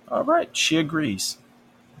 All right, she agrees.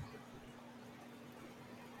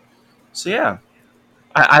 So yeah,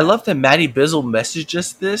 I love that Maddie Bizzle messaged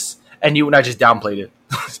us this, and you and I just downplayed it.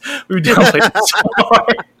 We downplayed it so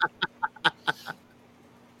hard.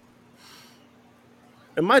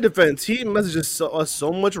 In my defense, he messages us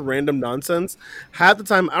so much random nonsense. Half the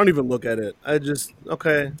time, I don't even look at it. I just,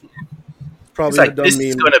 okay. Probably it's like, this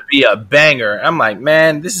is going to be a banger. I'm like,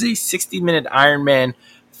 man, this is a 60-minute Iron Man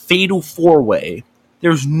fatal 4-way.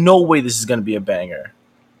 There's no way this is going to be a banger.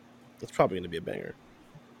 It's probably going to be a banger.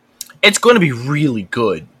 It's going to be really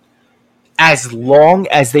good. As long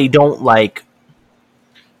as they don't,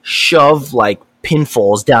 shove,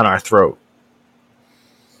 pinfalls down our throat.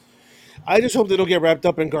 I just hope they don't get wrapped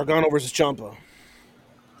up in Gargano versus Ciampa.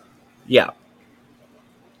 Yeah.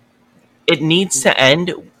 It needs to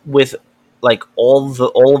end with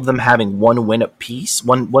all of them having one win apiece,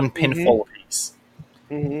 one pinfall apiece.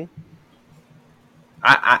 Mm-hmm.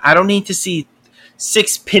 I don't need to see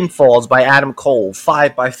 6 pinfalls by Adam Cole,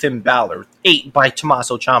 5 by Finn Balor, 8 by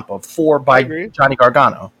Tommaso Ciampa, 4 by Johnny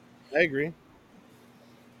Gargano. I agree.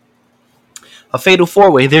 A fatal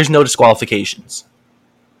 4-way, there's no disqualifications.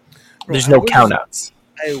 There's no countouts.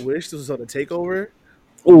 I wish this was on a takeover.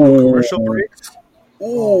 Ooh. Commercial breaks.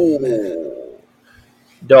 Ooh.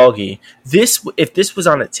 Doggy. If this was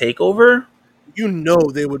on a takeover,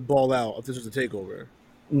 they would ball out if this was a takeover.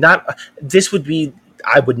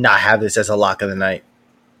 I would not have this as a lock of the night.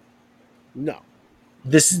 No.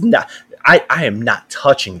 This is not. I am not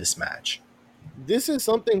touching this match. This is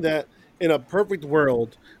something that, in a perfect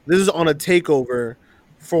world, this is on a takeover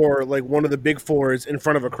for one of the big fours in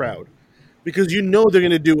front of a crowd. Because they're going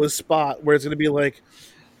to do a spot where it's going to be like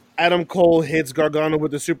Adam Cole hits Gargano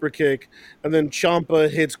with a super kick, and then Ciampa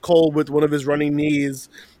hits Cole with one of his running knees,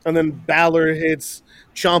 and then Balor hits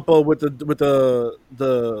Ciampa with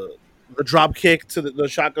the drop kick to the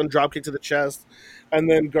shotgun drop kick to the chest, and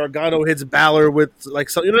then Gargano hits Balor with you know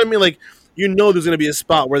what I mean? There's going to be a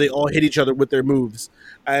spot where they all hit each other with their moves,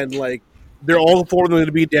 and they're all 4 of them going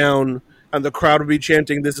to be down, and the crowd will be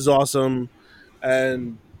chanting, "This is awesome."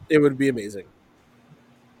 and it would be amazing.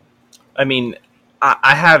 I mean,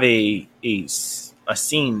 I have a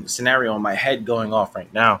scene scenario in my head going off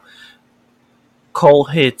right now. Cole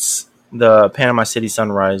hits the Panama City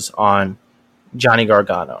Sunrise on Johnny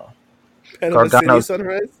Gargano. Panama City Gargano's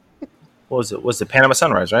Sunrise? what was it? Was it Panama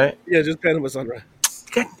Sunrise, right? Yeah, just Panama Sunrise.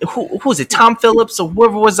 God, who was it? Tom Phillips or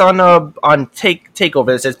whoever was on Takeover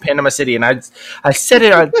that says Panama City, and I said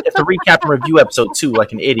it at the recap and review episode too,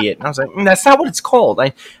 like an idiot. And I was like, that's not what it's called.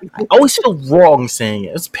 I always feel wrong saying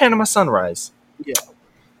it. It's Panama Sunrise. Yeah.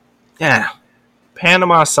 Yeah,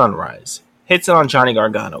 Panama Sunrise hits it on Johnny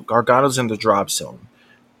Gargano. Gargano's in the drop zone.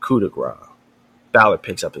 Coup de grace. Balor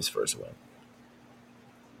picks up his first win.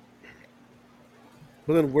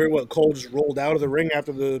 Well, then what? Cole just rolled out of the ring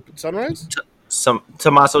after the Sunrise?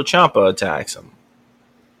 Tommaso Ciampa attacks him.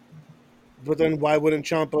 But then why wouldn't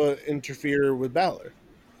Ciampa interfere with Balor?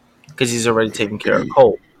 Because he's already taken care of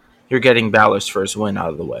Cole. You're getting Balor's first win out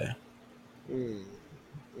of the way.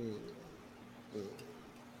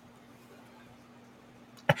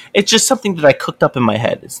 It's just something that I cooked up in my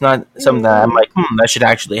head. It's not something that I'm like, that should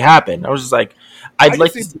actually happen. I was just like, I'd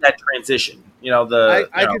like to see that transition.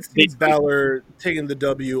 I could see Balor taking the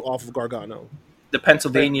W off of Gargano. The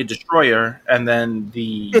Pennsylvania Destroyer, and then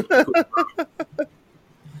the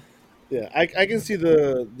yeah, I can see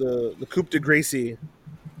the Coupe de Gracie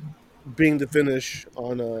being the finish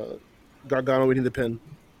on Gargano winning the pin.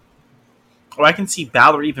 Or I can see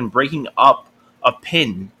Balor even breaking up a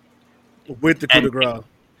pin with the Coup de Grace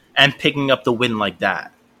and picking up the win like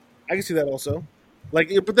that. I can see that also. But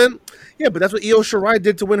that's what Io Shirai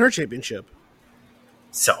did to win her championship.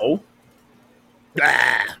 So,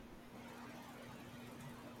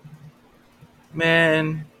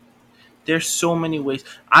 man, there's so many ways.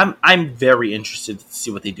 I'm very interested to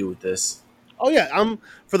see what they do with this. Oh yeah,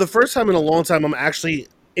 for the first time in a long time, I'm actually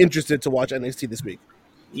interested to watch NXT this week.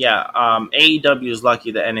 Yeah, AEW is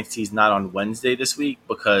lucky that NXT is not on Wednesday this week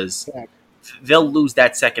because they'll lose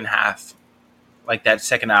that second half, like that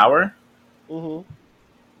second hour.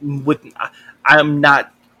 Mm-hmm. I'm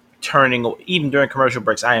not turning, even during commercial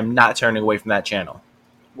breaks, I am not turning away from that channel.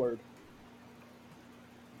 Word.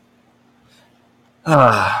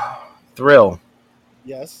 Thrill.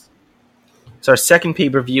 Yes. It's our second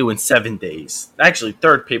pay-per-view in 7 days. Actually,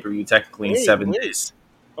 third pay-per-view technically in 7 days.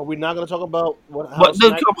 Are we not going to talk about what?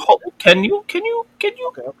 Can you? Okay.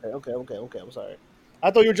 I'm sorry. I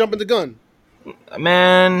thought you were jumping the gun.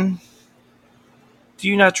 Man, do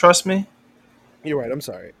you not trust me? You're right. I'm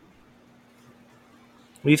sorry.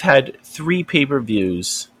 We've had 3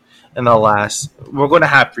 pay-per-views in the last... We're going to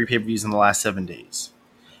have 3 pay-per-views in the last 7 days.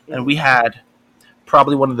 Mm-hmm. And we had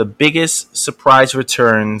probably one of the biggest surprise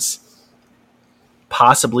returns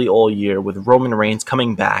possibly all year with Roman Reigns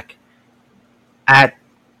coming back at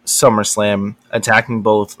SummerSlam, attacking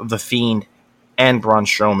both The Fiend and Braun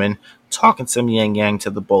Strowman, talking some yang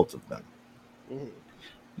to the both of them. Mm-hmm.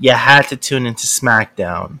 You had to tune into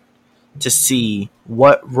SmackDown to see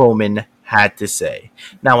what Roman had to say.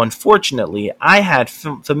 Now, unfortunately, I had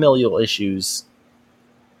familial issues,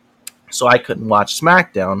 so I couldn't watch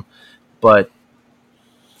SmackDown, but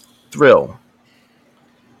Thrill,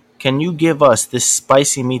 can you give us this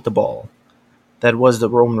spicy meatball that was the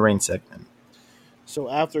Roman Reigns segment? So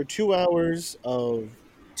after 2 hours of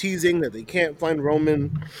teasing that they can't find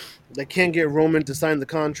Roman, they can't get Roman to sign the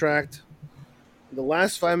contract, the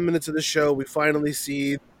last 5 minutes of the show, we finally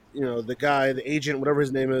see, the guy, the agent, whatever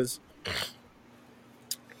his name is,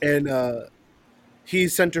 and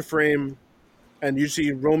he's center frame, and you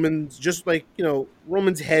see Roman's, just like,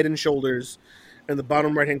 Roman's head and shoulders in the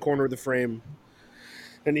bottom right-hand corner of the frame,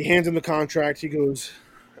 and he hands him the contract. He goes,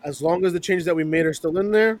 as long as the changes that we made are still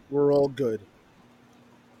in there, we're all good.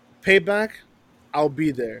 Payback, I'll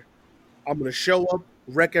be there. I'm going to show up,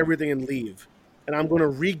 wreck everything, and leave. And I'm going to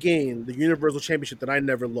regain the Universal Championship that I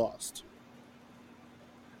never lost.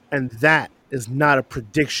 And that is not a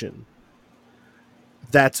prediction.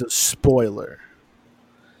 That's a spoiler.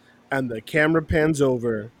 And the camera pans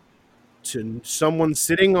over to someone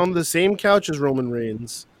sitting on the same couch as Roman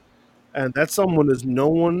Reigns. And that someone is no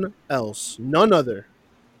one else, none other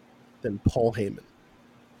than Paul Heyman.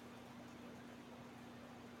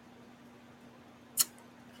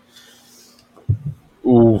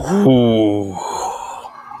 Ooh.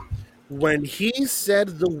 When he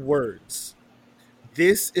said the words,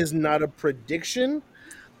 "This is not a prediction,"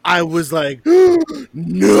 I was like,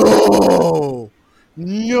 no.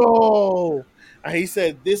 And he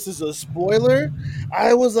said, "This is a spoiler."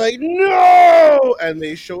 I was like, "No!" And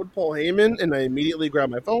they showed Paul Heyman, and I immediately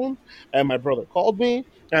grabbed my phone, and my brother called me,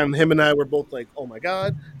 and him and I were both like, "Oh my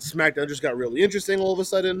god, SmackDown just got really interesting all of a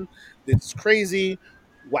sudden. This is crazy.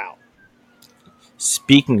 Wow."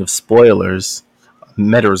 Speaking of spoilers,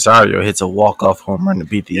 Met Rosario hits a walk-off home run to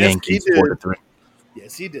beat the Yes, he Yankees did. 4-3.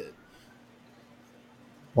 Yes, he did.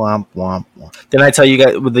 Womp womp womp. Didn't I tell you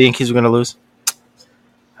guys the Yankees were going to lose?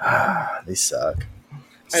 They suck.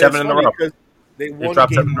 And 7 in a row. because they won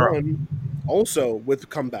dropped 7 game in a row. one also with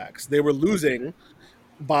comebacks. They were losing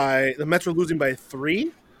the Mets were losing by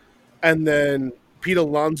 3, and then Pete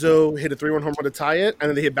Alonso hit a 3-1 home run to tie it, and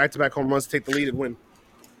then they hit back-to-back home runs to take the lead and win.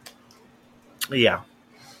 Yeah.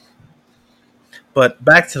 But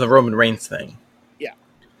back to the Roman Reigns thing. Yeah.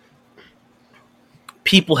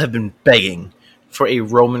 People have been begging for a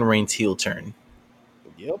Roman Reigns heel turn.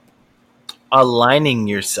 Yep. Aligning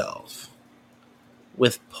yourself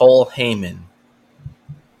with Paul Heyman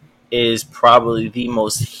is probably the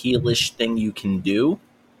most heelish thing you can do.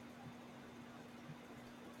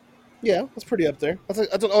 Yeah, that's pretty up there.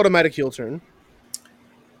 That's an automatic heel turn.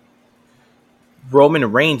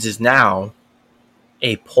 Roman Reigns is now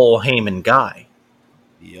a Paul Heyman guy.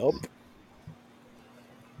 Yep.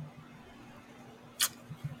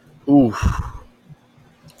 Oof.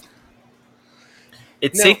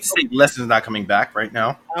 It's safe to say Lesnar's not coming back right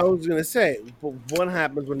now. I was going to say, but what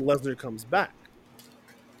happens when Lesnar comes back?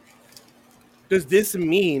 Does this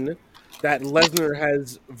mean that Lesnar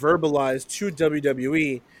has verbalized to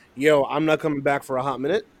WWE, "Yo, I'm not coming back for a hot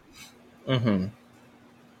minute"? Mm-hmm.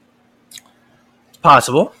 It's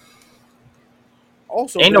possible.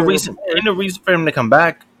 Also, Ain't no reason for him to come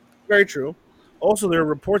back. Very true. Also, there are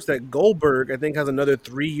reports that Goldberg, I think, has another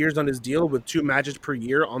 3 years on his deal with 2 matches per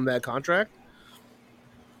year on that contract.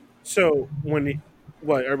 So, are we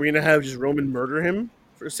going to have just Roman murder him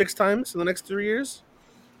for 6 times in the next 3 years?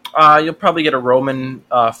 You'll probably get a Roman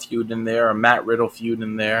feud in there, a Matt Riddle feud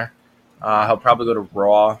in there. He'll probably go to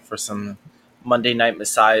Raw for some Monday Night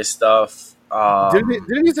Messiah stuff.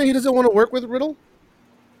 Didn't he say he doesn't want to work with Riddle?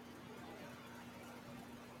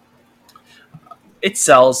 It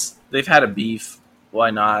sells. They've had a beef.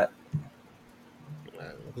 Why not? I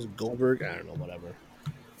don't know, because Goldberg, I don't know, whatever.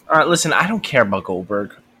 All right, listen, I don't care about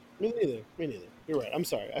Goldberg. Me neither. You're right. I'm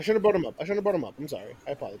sorry. I shouldn't have brought him up. I'm sorry.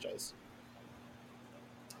 I apologize.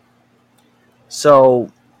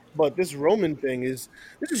 So, but this Roman thing is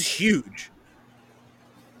huge.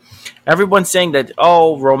 Everyone's saying that,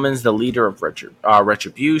 Roman's the leader of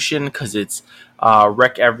Retribution because it's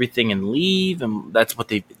wreck everything and leave, and that's what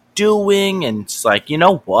they've been doing. And it's like, you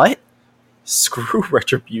know what? Screw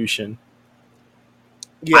Retribution.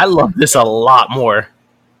 Yeah. I love this a lot more.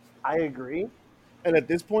 I agree. And at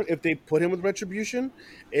this point, if they put him with Retribution,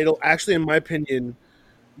 it'll actually, in my opinion,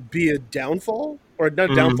 be a downfall. Or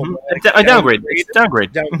not downfall, but a downgrade.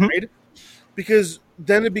 Downgrade. Because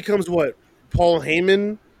then it becomes what? Paul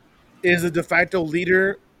Heyman is the de facto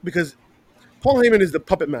leader, because Paul Heyman is the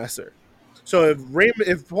puppet master. So if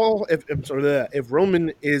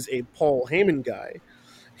Roman is a Paul Heyman guy,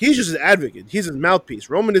 he's just an advocate. He's his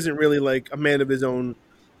mouthpiece. Roman isn't really like a man of his own,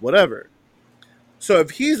 whatever. So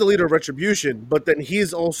if he's the leader of Retribution, but then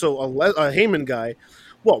he's also a Heyman guy,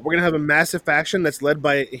 we're gonna have a massive faction that's led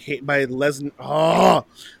by Heyman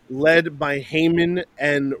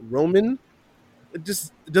and Roman. It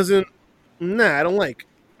just doesn't. I don't like.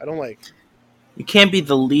 You can't be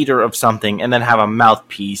the leader of something and then have a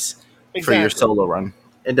mouthpiece for your solo run.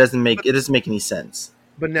 It doesn't make any sense.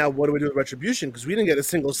 But now, what do we do with Retribution? Because we didn't get a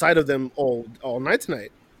single side of them all night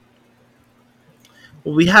tonight.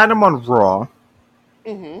 Well, we had them on Raw.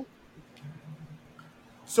 Mm-hmm.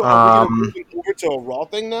 So are we going to move over to a Raw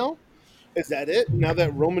thing now? Is that it? Now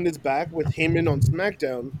that Roman is back with Heyman on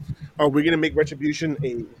SmackDown, are we going to make Retribution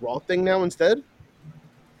a Raw thing now instead?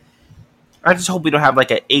 I just hope we don't have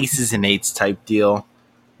like an aces and eights type deal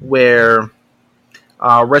where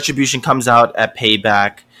Retribution comes out at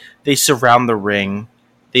Payback. They surround the ring.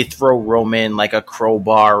 They throw Roman like a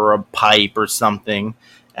crowbar or a pipe or something.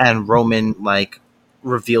 And Roman like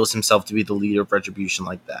reveals himself to be the leader of Retribution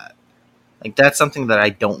like that. Like, that's something that I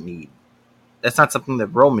don't need. That's not something that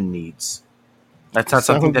Roman needs. That's not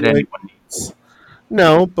something that anyone needs.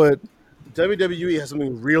 No, but WWE has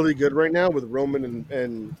something really good right now with Roman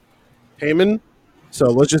and Heyman. So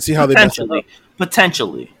let's just see how they mess it up.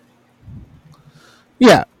 Potentially.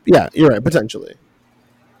 Yeah, you're right. Potentially.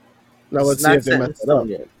 Now let's see if they mess it up.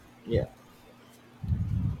 Yeah.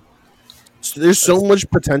 So there's so much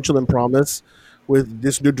potential and promise with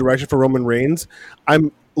this new direction for Roman Reigns.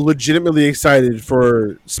 I'm legitimately excited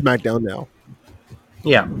for SmackDown now.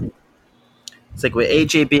 Yeah. It's like with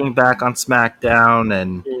AJ being back on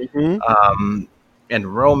SmackDown Mm-hmm. um, and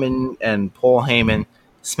Roman and Paul Heyman,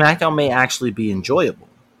 SmackDown may actually be enjoyable.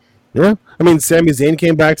 Yeah, I mean, Sami Zayn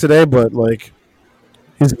came back today, but like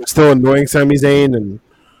he's still annoying Sami Zayn, and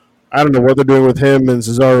I don't know what they're doing with him and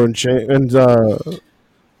Cesaro and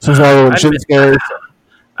I miss, Shinsuke.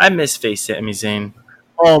 I miss face Sami Zayn.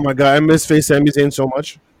 Oh my god, I miss face Sami Zayn so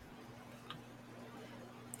much.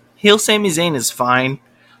 Heel Sami Zayn is fine,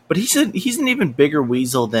 but he's an even bigger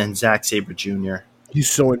weasel than Zack Sabre Jr. He's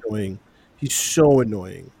so annoying. He's so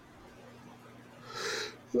annoying.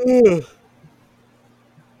 Ugh.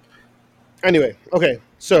 Anyway, okay,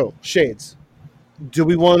 so Shades. Do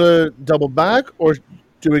we want to double back or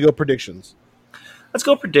do we go predictions? Let's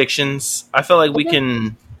go predictions. I feel like we Okay.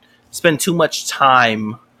 can spend too much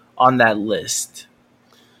time on that list.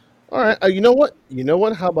 All right. You know what? You know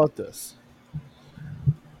what? How about this?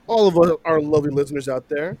 All of our lovely listeners out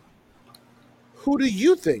there, who do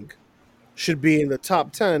you think should be in the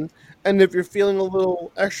top 10? And if you're feeling a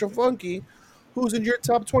little extra funky, who's in your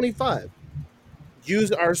top 25?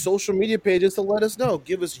 Use our social media pages to let us know.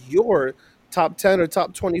 Give us your top 10 or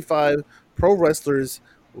top 25 pro wrestlers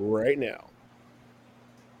right now.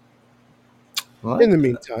 What? In the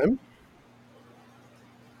meantime,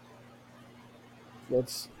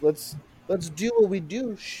 let's do what we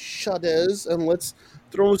do, Shades, and let's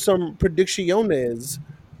throw some predicciones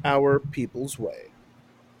our people's way.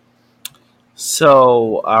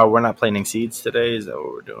 So we're not planting seeds today. Is that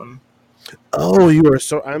what we're doing? Oh, you are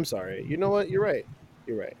so. I'm sorry. You know what? You're right.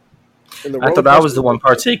 You're right. In the I roller thought I was coaster, the one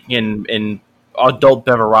partaking in adult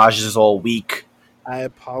beverages all week. I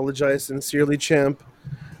apologize sincerely, champ.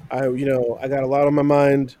 I got a lot on my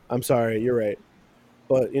mind. I'm sorry. You're right,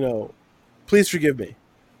 but please forgive me.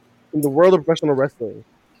 In the world of professional wrestling,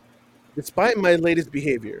 despite my latest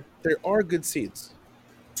behavior, there are good seeds.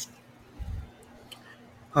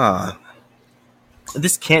 Huh.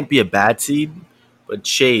 This can't be a bad seed, but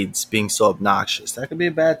Shades being so obnoxious. That could be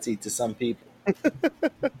a bad seed to some people.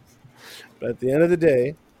 But at the end of the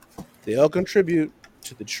day, they all contribute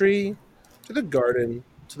to the tree, to the garden,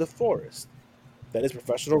 to the forest. That is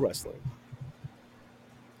professional wrestling.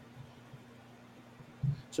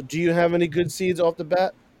 So, do you have any good seeds off the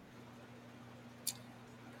bat?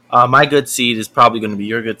 My good seed is probably going to be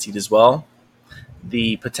your good seed as well.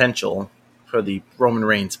 The potential for the Roman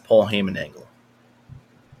Reigns Paul Heyman angle.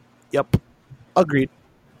 Yep. Agreed.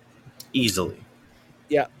 Easily.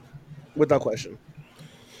 Yeah, without question.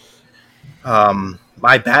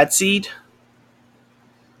 My bad seed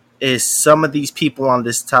is some of these people on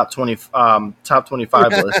this top 25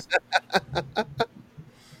 list.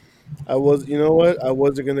 You know what? I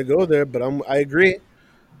wasn't gonna go there, but I agree.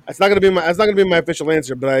 It's not gonna be my official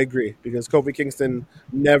answer, but I agree because Kofi Kingston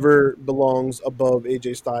never belongs above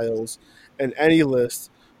AJ Styles in any list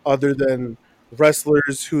other than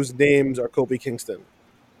wrestlers whose names are Kofi Kingston.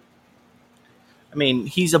 I mean,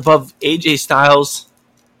 he's above AJ Styles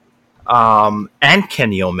and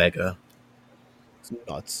Kenny Omega, It's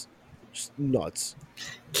nuts, just nuts.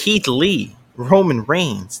 Keith Lee, Roman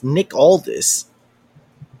Reigns, Nick Aldis,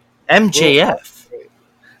 Will MJF, Ospreay,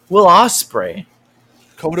 Will Ospreay.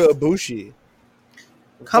 Kota Ibushi,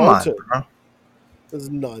 Come on, Walter bro. is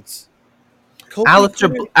nuts. Kofi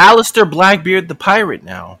couldn't. Alistair Blackbeard, the Pirate.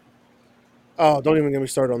 Now, Oh, don't even get me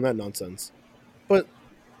started on that nonsense. But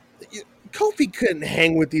Kofi couldn't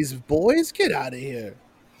hang with these boys. Get out of here.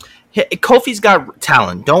 Kofi's got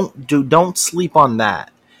talent. Don't sleep on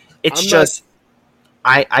that. It's I'm not just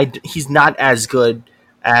he's not as good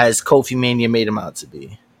as Kofi Mania made him out to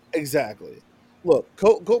be. exactly. Look,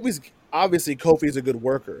 Kofi's a good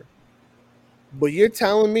worker, but you're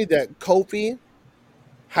telling me that Kofi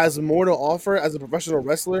has more to offer as a professional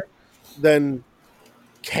wrestler than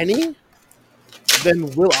Kenny,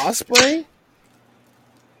 than Will Ospreay,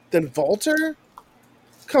 than Walter?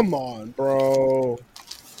 Come on, bro.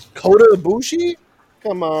 Kota Ibushi?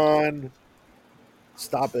 Come on.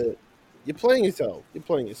 Stop it. You're playing yourself. You're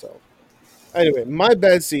playing yourself. Anyway, my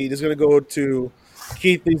bad seed is going to go to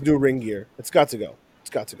Keith Lee's new ring gear. It's got to go. It's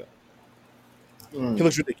got to go. He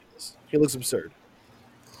looks ridiculous. He looks absurd.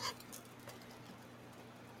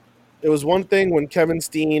 It was one thing when Kevin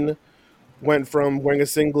Steen went from wearing a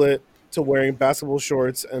singlet to wearing basketball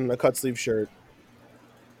shorts and a cut sleeve shirt.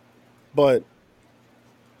 But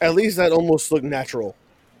at least that almost looked natural.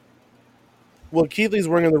 What Keith Lee's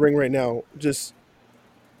wearing in the ring right now, just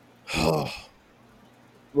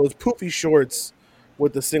those poofy shorts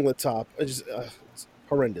with the singlet top, it's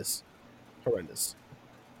horrendous. Horrendous.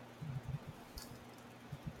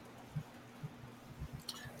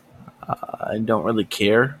 I don't really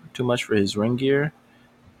care too much for his ring gear.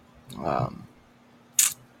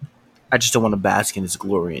 I just don't want to bask in his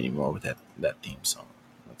glory anymore with that theme song.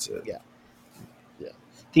 That's it. Yeah, yeah.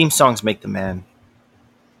 Theme songs make the man.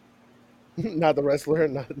 Not the wrestler.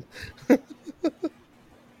 Not.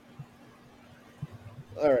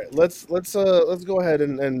 All right, let's go ahead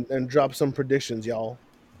and drop some predictions, y'all.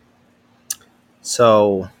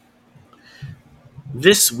 So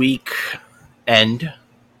this week end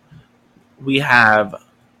we have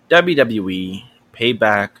WWE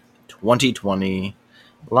Payback 2020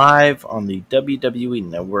 live on the WWE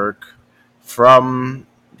Network from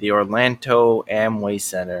the Orlando Amway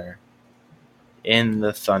Center in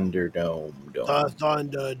the Thunderdome. The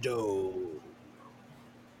Thunderdome.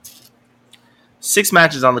 6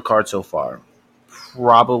 matches on the card so far.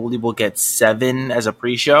 Probably will get 7 as a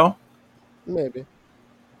pre-show. Maybe.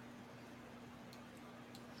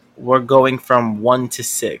 We're going from 1 to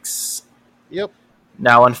 6. Yep.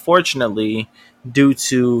 Now, unfortunately, due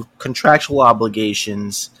to contractual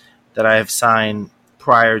obligations that I have signed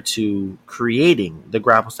prior to creating the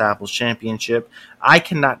Grapples to Apples Championship, I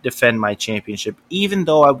cannot defend my championship, even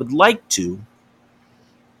though I would like to.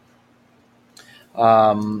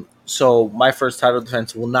 So my first title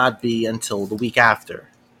defense will not be until the week after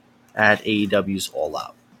at AEW's All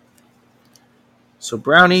Out. So,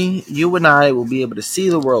 Brownie, you and I will be able to see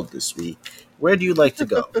the world this week. Where do you like to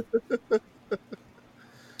go?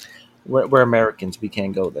 We're Americans. We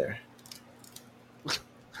can't go there.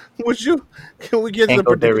 Would you? Can we get Can't the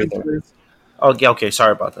go there predictions, either. please? Oh, yeah, okay.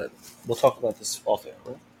 Sorry about that. We'll talk about this off air.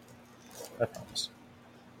 Right? I promise.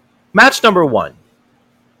 Match number 1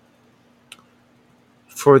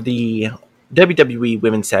 for the WWE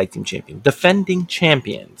Women's Tag Team Champion, defending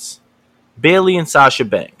champions, Bayley and Sasha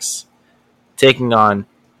Banks, taking on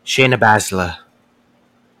Shayna Baszler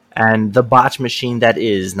and the botch machine that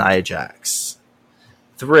is Nia Jax.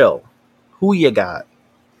 Thrill, who you got?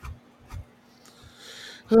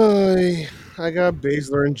 I got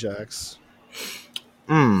Baszler and Jax.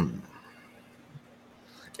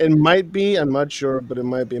 It might be. I'm not sure, but it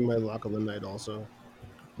might be my lock of the night also.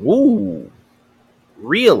 Ooh,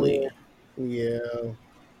 really? Yeah.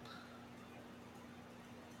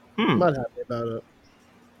 Hmm. I'm not happy about it.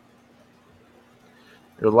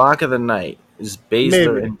 Your lock of the night is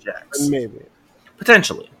Baszler and Jax. Maybe.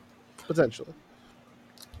 Potentially.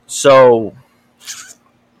 So,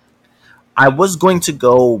 I was going to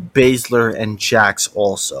go Baszler and Jax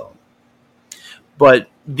also. But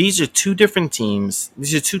these are 2 different teams.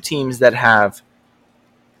 These are 2 teams that have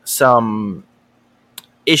some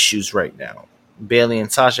issues right now. Bayley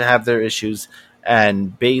and Sasha have their issues,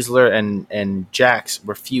 and Baszler and Jax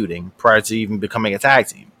were feuding prior to even becoming a tag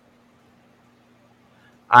team.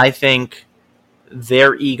 I think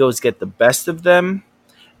their egos get the best of them,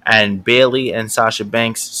 and Bayley and Sasha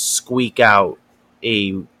Banks squeak out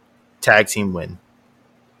a tag team win.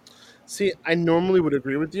 See, I normally would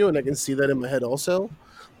agree with you, and I can see that in my head also,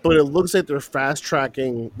 but it looks like they're fast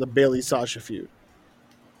tracking the Bayley Sasha feud.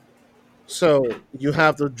 So you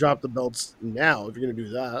have to drop the belts now if you're going to do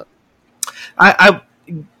that. I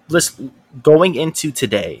listen, going into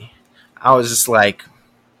today, I was just like,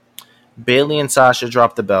 Bayley and Sasha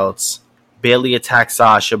drop the belts. Bayley attacks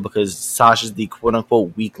Sasha because Sasha's the quote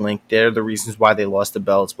unquote weak link. They're the reasons why they lost the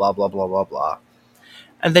belts, blah, blah, blah, blah, blah.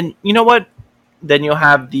 And then, you know what? Then you'll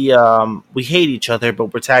have the we hate each other,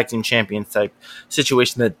 but we're tag team champions type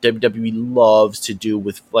situation that WWE loves to do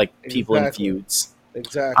with like people in feuds.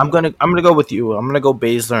 Exactly. I'm gonna go with you. I'm gonna go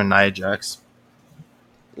Baszler and Nia Jax.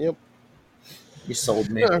 Yep. You sold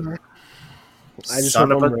me. I just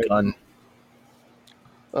Son of a right. gun.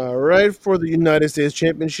 All right, for the United States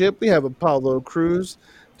Championship, we have Apollo Crews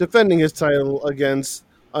defending his title against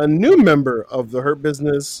a new member of the Hurt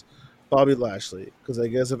Business, Bobby Lashley. Because I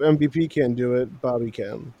guess if MVP can't do it, Bobby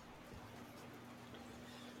can.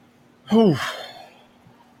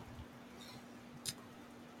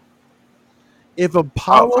 If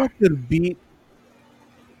Apollo could beat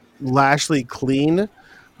Lashley clean,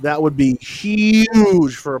 that would be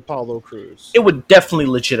huge for Apollo Crews. It would definitely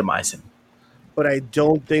legitimize him. But I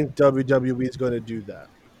don't think WWE is going to do that.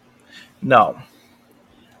 No.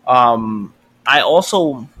 I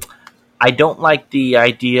don't like the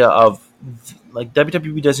idea of like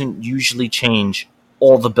WWE doesn't usually change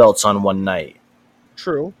all the belts on one night.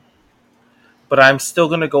 True. But I'm still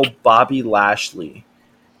gonna go Bobby Lashley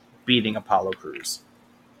beating Apollo Crews.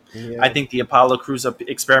 Yeah. I think the Apollo Crews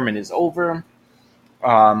experiment is over.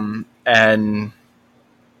 And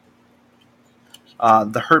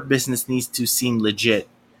the Hurt Business needs to seem legit.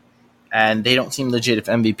 And they don't seem legit if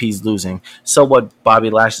MVP's losing. So what? Bobby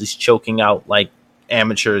Lashley's choking out like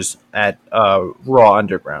amateurs at Raw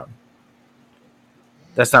Underground.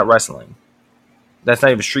 That's not wrestling. That's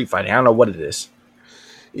not even street fighting. I don't know what it is.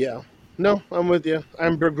 Yeah. No, I'm with you.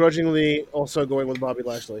 I'm begrudgingly also going with Bobby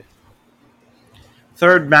Lashley.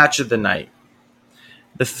 Third match of the night.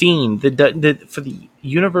 The Fiend, for the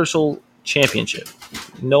Universal Championship,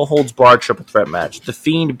 no holds barred triple threat match. The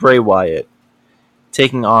Fiend, Bray Wyatt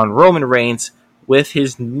taking on Roman Reigns with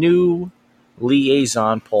his new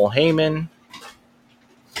liaison Paul Heyman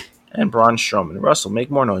and Braun Strowman. Russell,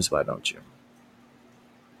 make more noise about it, don't you?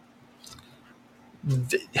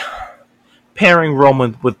 Pairing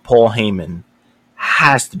Roman with Paul Heyman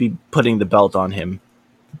has to be putting the belt on him.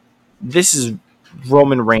 This is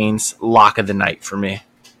Roman Reigns' lock of the night for me.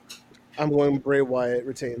 I'm going Bray Wyatt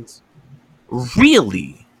retains.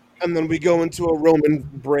 Really? And then we go into a Roman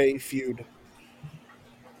Bray feud.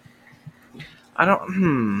 I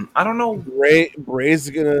don't know. Bray's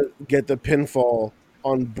gonna get the pinfall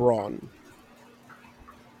on Braun.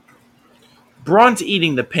 Braun's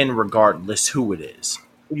eating the pin regardless who it is.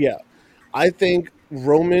 Yeah. I think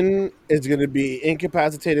Roman is gonna be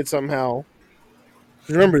incapacitated somehow.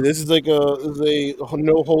 Remember, this is like a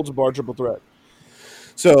no holds barred triple threat.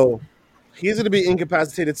 So he's gonna be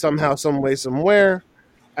incapacitated somehow, some way, somewhere,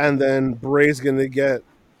 and then Bray's gonna get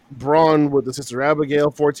Braun with the Sister Abigail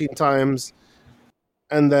 14 times,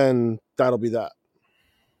 and then that'll be that.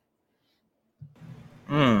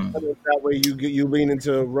 And then that way you lean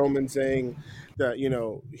into Roman saying that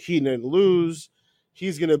he didn't lose.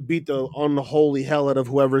 He's gonna beat the unholy hell out of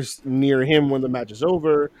whoever's near him when the match is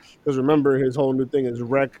over. Because remember, his whole new thing is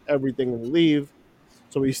wreck everything and leave.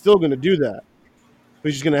 So he's still gonna do that. But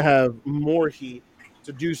he's just gonna have more heat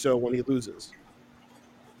to do so when he loses.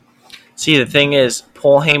 See, the thing is,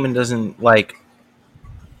 Paul Heyman doesn't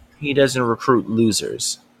recruit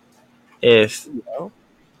losers. If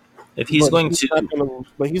he's going to,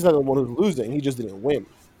 but he's not the one who's losing. He just didn't win.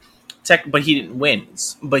 But he didn't win.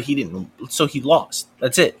 But he didn't. So he lost.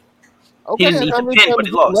 That's it. Okay, he didn't eat the pin, but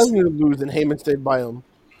he lost. Lesnar lose, and Heyman stayed by him.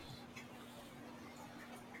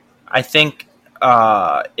 I think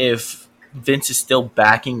if Vince is still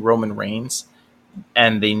backing Roman Reigns,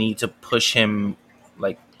 and they need to push him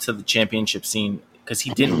to the championship scene because he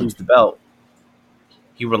didn't lose the belt,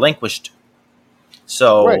 he relinquished.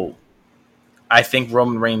 So right. I think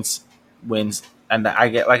Roman Reigns wins, and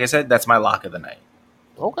like I said, that's my lock of the night.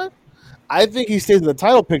 Okay. I think he stays in the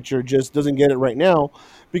title picture, just doesn't get it right now,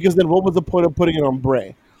 because then what was the point of putting it on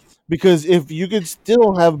Bray? Because if you could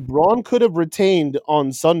still have Braun could have retained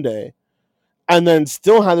on Sunday and then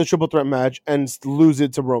still have the triple threat match and lose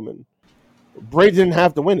it to Roman. Bray didn't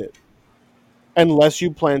have to win it unless you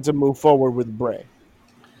plan to move forward with Bray.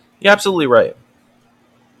 You're absolutely right.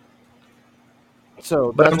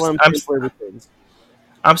 So that's why I'm saying Bray retains.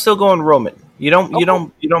 I'm still going Roman. You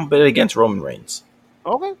don't bet against Roman Reigns.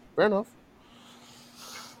 Okay, fair enough.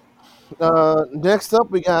 Next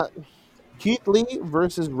up, we got Keith Lee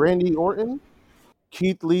versus Randy Orton.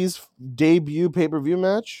 Keith Lee's debut pay-per-view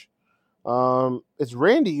match. It's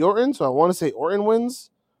Randy Orton, so I want to say Orton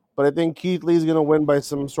wins, but I think Keith Lee's going to win by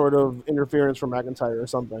some sort of interference from McIntyre or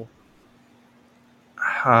something.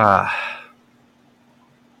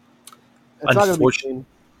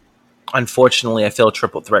 Unfortunately, I feel a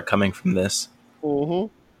triple threat coming from this.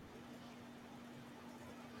 Mm-hmm.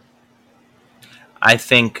 I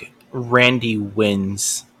think Randy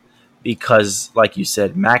wins because, like you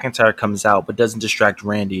said, McIntyre comes out but doesn't distract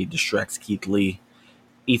Randy, distracts Keith Lee,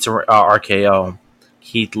 eats a RKO.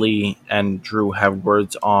 Keith Lee and Drew have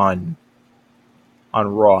words on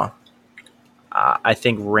Raw. I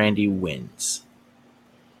think Randy wins.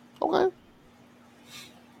 Okay.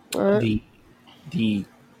 All right. The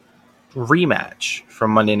rematch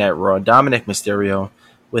from Monday Night Raw, Dominic Mysterio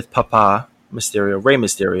with Papa Mysterio, Rey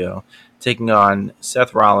Mysterio, taking on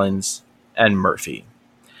Seth Rollins and Murphy.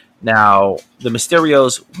 Now, the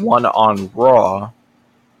Mysterios won on Raw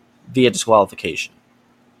via disqualification.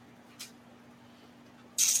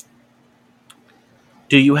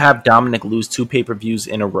 Do you have Dominic lose 2 pay-per-views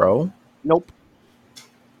in a row? Nope.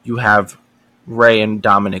 You have Rey and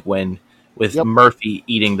Dominic win with Murphy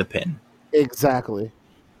eating the pin. Exactly.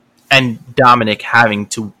 And Dominic having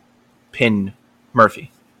to pin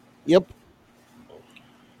Murphy. Yep.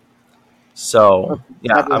 So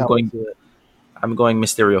I'm going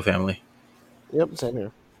Mysterio family. Yep, same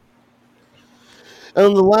here.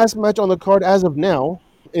 And the last match on the card as of now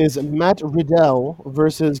is Matt Riddle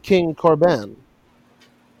versus King Corbin.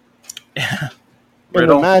 In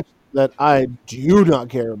a match that I do not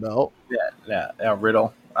care about. Yeah,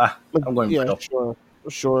 Riddle. I'm going Riddle.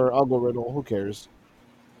 Sure, I'll go Riddle. Who cares?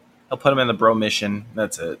 I'll put him in the bro mission.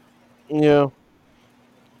 That's it. Yeah.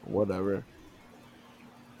 Whatever.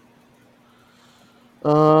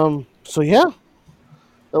 So yeah,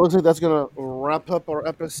 That looks like that's gonna wrap up our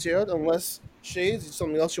episode. Unless Shades,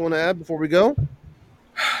 something else you want to add before we go?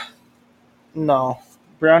 No.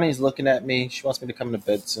 Brownie's looking at me. She wants me to come to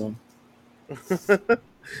bed soon.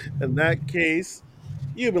 In that case,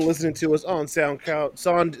 you've been listening to us on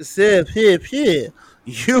SoundCloud.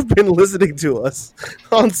 You've been listening to us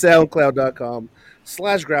on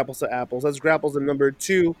SoundCloud.com/Grapples to Apples. That's Grapples the number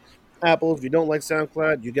 2 Apples. If you don't like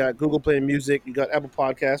SoundCloud, you got Google Play Music, you got Apple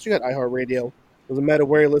Podcasts, you got iHeartRadio. Doesn't matter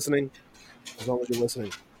where you're listening, as long as you're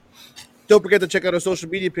listening. Don't forget to check out our social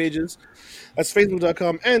media pages. That's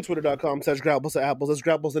Facebook.com and Twitter.com/Grapples to Apples. That's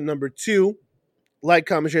Grapples the number 2. Like,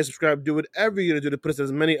 comment, share, subscribe. Do whatever you're going to do to put us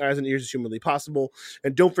as many eyes and ears as humanly possible.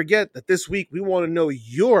 And don't forget that this week we want to know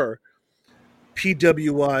your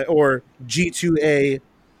PWI or G2A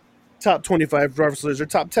top 25 wrestlers or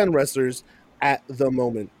top 10 wrestlers at the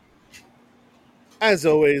moment. As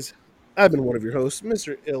always, I've been one of your hosts,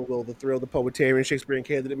 Mr. Ill Will, the Thrill, the Poetarian, Shakespearean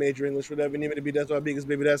candidate, major English, whatever you need me to be. That's why I be, because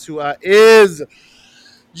baby, that's who I is.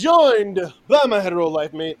 Joined by my hetero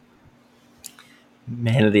life mate.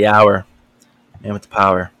 Man of the hour. Man with the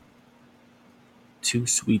power. Too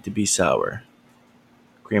sweet to be sour.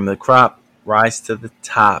 Cream of the crop. Rise to the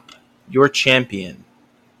top. Your champion.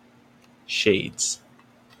 Shades.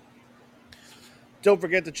 Don't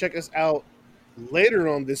forget to check us out later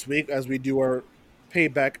on this week as we do our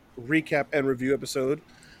Payback recap and review episode.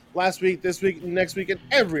 Last week, this week, next week, and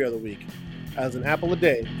every other week. As an apple a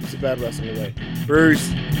day, it's a bad wrestling away.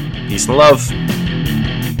 Peace. Peace and love.